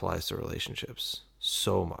Lord, this applies to relationships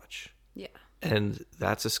so much. Yeah. And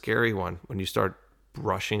that's a scary one when you start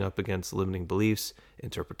brushing up against limiting beliefs,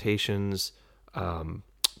 interpretations,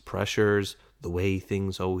 pressures, the way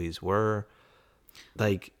things always were.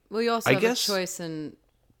 Like, well, you also have a choice, and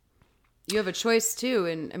you have a choice too.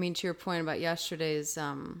 And I mean, to your point about yesterday's,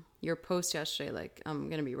 your post yesterday, like, I'm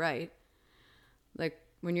going to be right. Like,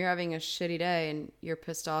 when you're having a shitty day and you're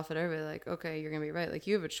pissed off at everybody, like, okay, you're going to be right. Like,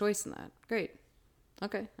 you have a choice in that. Great.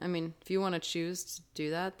 Okay. I mean, if you want to choose to do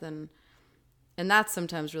that, then, and that's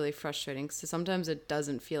sometimes really frustrating because sometimes it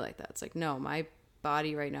doesn't feel like that. It's like, no, my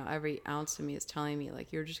body right now, every ounce of me is telling me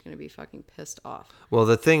like, you're just going to be fucking pissed off. Well,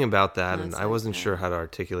 the thing about that, and I wasn't sure how to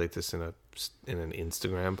articulate this in an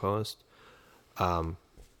Instagram post.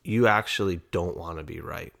 You actually don't want to be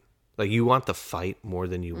right. Like, you want the fight more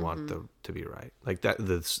than you want to be right. Like that.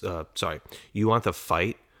 You want the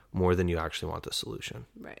fight more than you actually want the solution.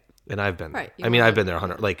 Right. And I've been there. I mean, I've been there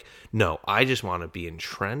 100. Like, no, I just want to be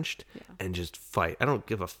entrenched and just fight. I don't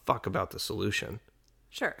give a fuck about the solution.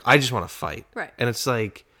 Sure. I just want to fight. Right. And it's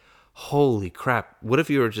like, holy crap. What if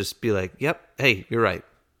you were just be like, yep, hey, you're right.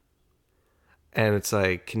 And it's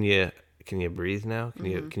like, can you breathe now?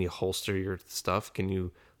 Can you holster your stuff? Can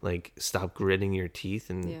you like stop gritting your teeth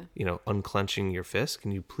and unclenching your fist?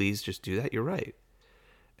 Can you please just do that? You're right.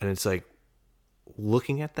 And it's like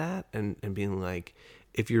looking at that and being like,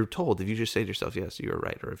 if you're told, if you just say to yourself, yes, you are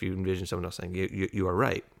right, or if you envision someone else saying, you are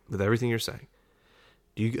right with everything you're saying,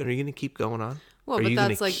 are you going to keep going on? Well, Or are but you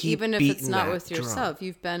that's gonna like, keep even if it's beating not that with drum? yourself,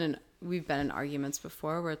 we've been in arguments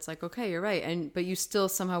before where it's like, okay, you're right. But you still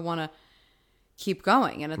somehow want to keep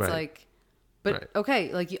going. And it's Right. like, but Right.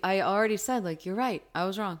 okay, like I already said, like, you're right. I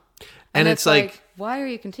was wrong. And it's like, why are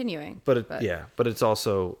you continuing? but it's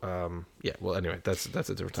also, well, anyway, that's a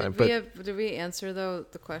different time. Did we answer though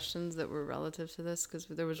the questions that were relative to this? Because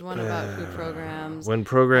there was one about who programs. When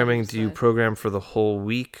programming, do you said- program for the whole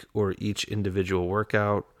week or each individual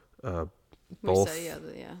workout? Both. We said,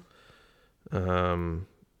 yeah.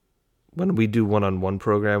 When we do one-on-one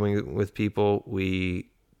programming with people, we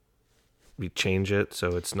change it,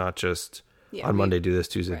 so it's not just on Monday do this,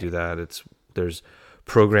 Tuesday do that. There's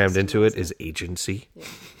programmed into it is agency.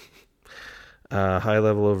 Yeah. High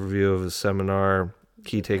level overview of the seminar,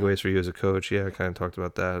 key takeaways for you as a coach. Yeah, I kind of talked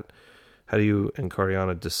about that. How do you and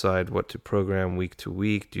Cariana decide what to program week to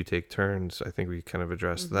week? Do you take turns? I think we kind of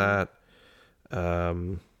addressed that.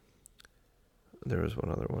 There was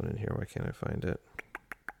one other one in here. Why can't I find it?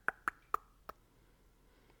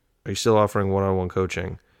 Are you still offering one-on-one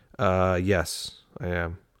coaching? Yes, I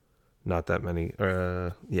am. Not that many.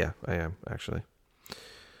 Yeah, I am actually.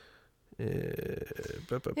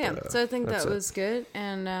 Yeah, so I think that was good.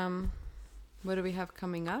 And what do we have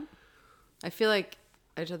coming up? I feel like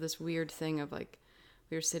I just had this weird thing of like,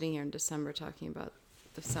 we were sitting here in December talking about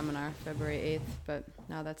the seminar, February 8th, but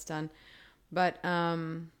now that's done. But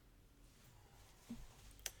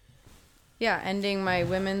yeah, ending my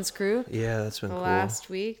women's group. Yeah, that's been cool. Last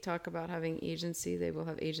week, talk about having agency. They will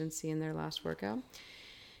have agency in their last workout.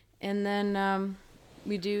 And then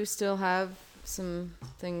we do still have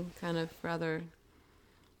something kind of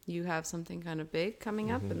you have something kind of big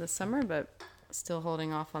coming up in the summer, but still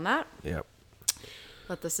holding off on that. Yep.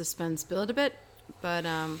 Let the suspense build a bit. But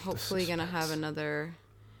hopefully going to have another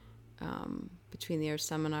Between the Ears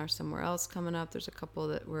seminar somewhere else coming up. There's a couple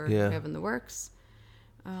that we have in the works.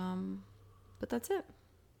 But that's it.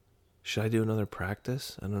 Should I do another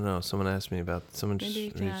practice? I don't know. Someone asked me about. Someone just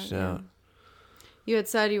reached out. You had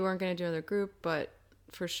said you weren't going to do another group, but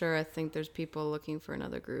for sure, I think there's people looking for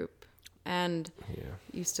another group, and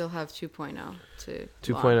you still have 2.0 to.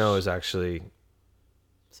 2.0 is actually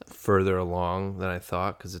further along than I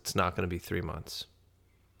thought because it's not going to be 3 months.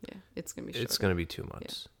 Yeah, it's going to be shorter. It's going to be 2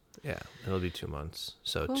 months. Yeah, it'll be 2 months.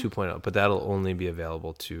 So cool. 2.0, but that'll only be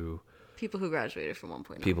available to people who graduated from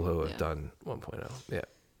 1.0. People who have done 1.0. Yeah.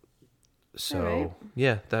 So, right.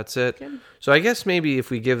 Yeah, that's it. Good. So I guess maybe if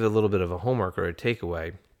we give a little bit of a homework or a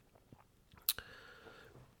takeaway,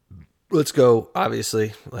 let's go,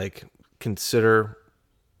 obviously, like consider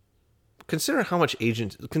how much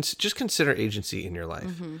just consider agency in your life.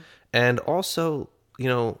 Mm-hmm. And also, we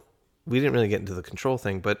didn't really get into the control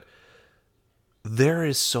thing, but there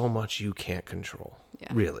is so much you can't control.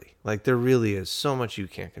 Yeah. Really. Like there really is so much you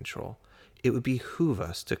can't control. It would behoove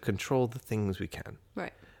us to control the things we can.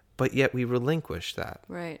 Right. But yet we relinquish that.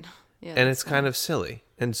 Right. Yeah. And it's kind of silly.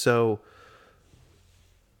 And so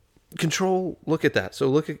control, look at that. So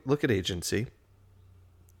look at agency.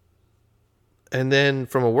 And then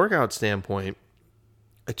from a workout standpoint,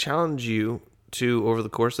 I challenge you to, over the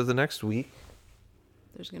course of the next week.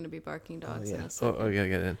 There's going to be barking dogs in a second. Oh, I got to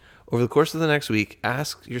get in. Over the course of the next week,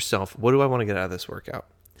 ask yourself, what do I want to get out of this workout?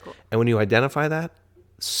 Cool. And when you identify that,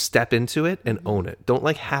 step into it and own it. Don't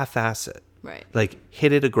half-ass it. Right.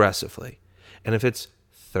 Hit it aggressively. And if it's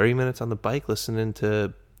 30 minutes on the bike listening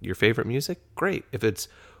to your favorite music, great. If it's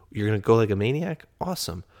you're going to go like a maniac,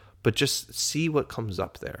 awesome. But just see what comes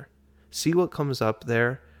up there. See what comes up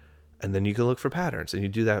there, and then you can look for patterns. And you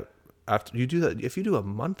do that after you do that. If you do a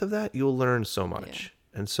month of that, you'll learn so much.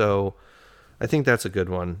 Yeah. And so I think that's a good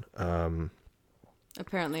one.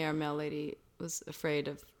 Apparently our mail lady was afraid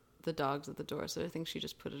of the dogs at the door, so I think she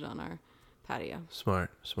just put it on our patio.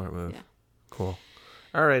 Smart move. Yeah. Cool.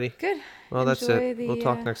 Alrighty. Good. Well, that's it. We'll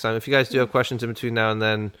talk next time. If you guys do have questions in between now and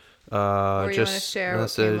then, or just you want to share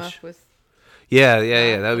message. What came up with. Yeah.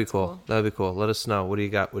 That'd be cool. That'd be cool. Let us know. What do you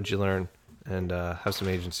got? What'd you learn? And have some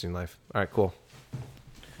agency in life. All right, cool.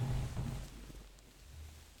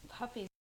 Puppies.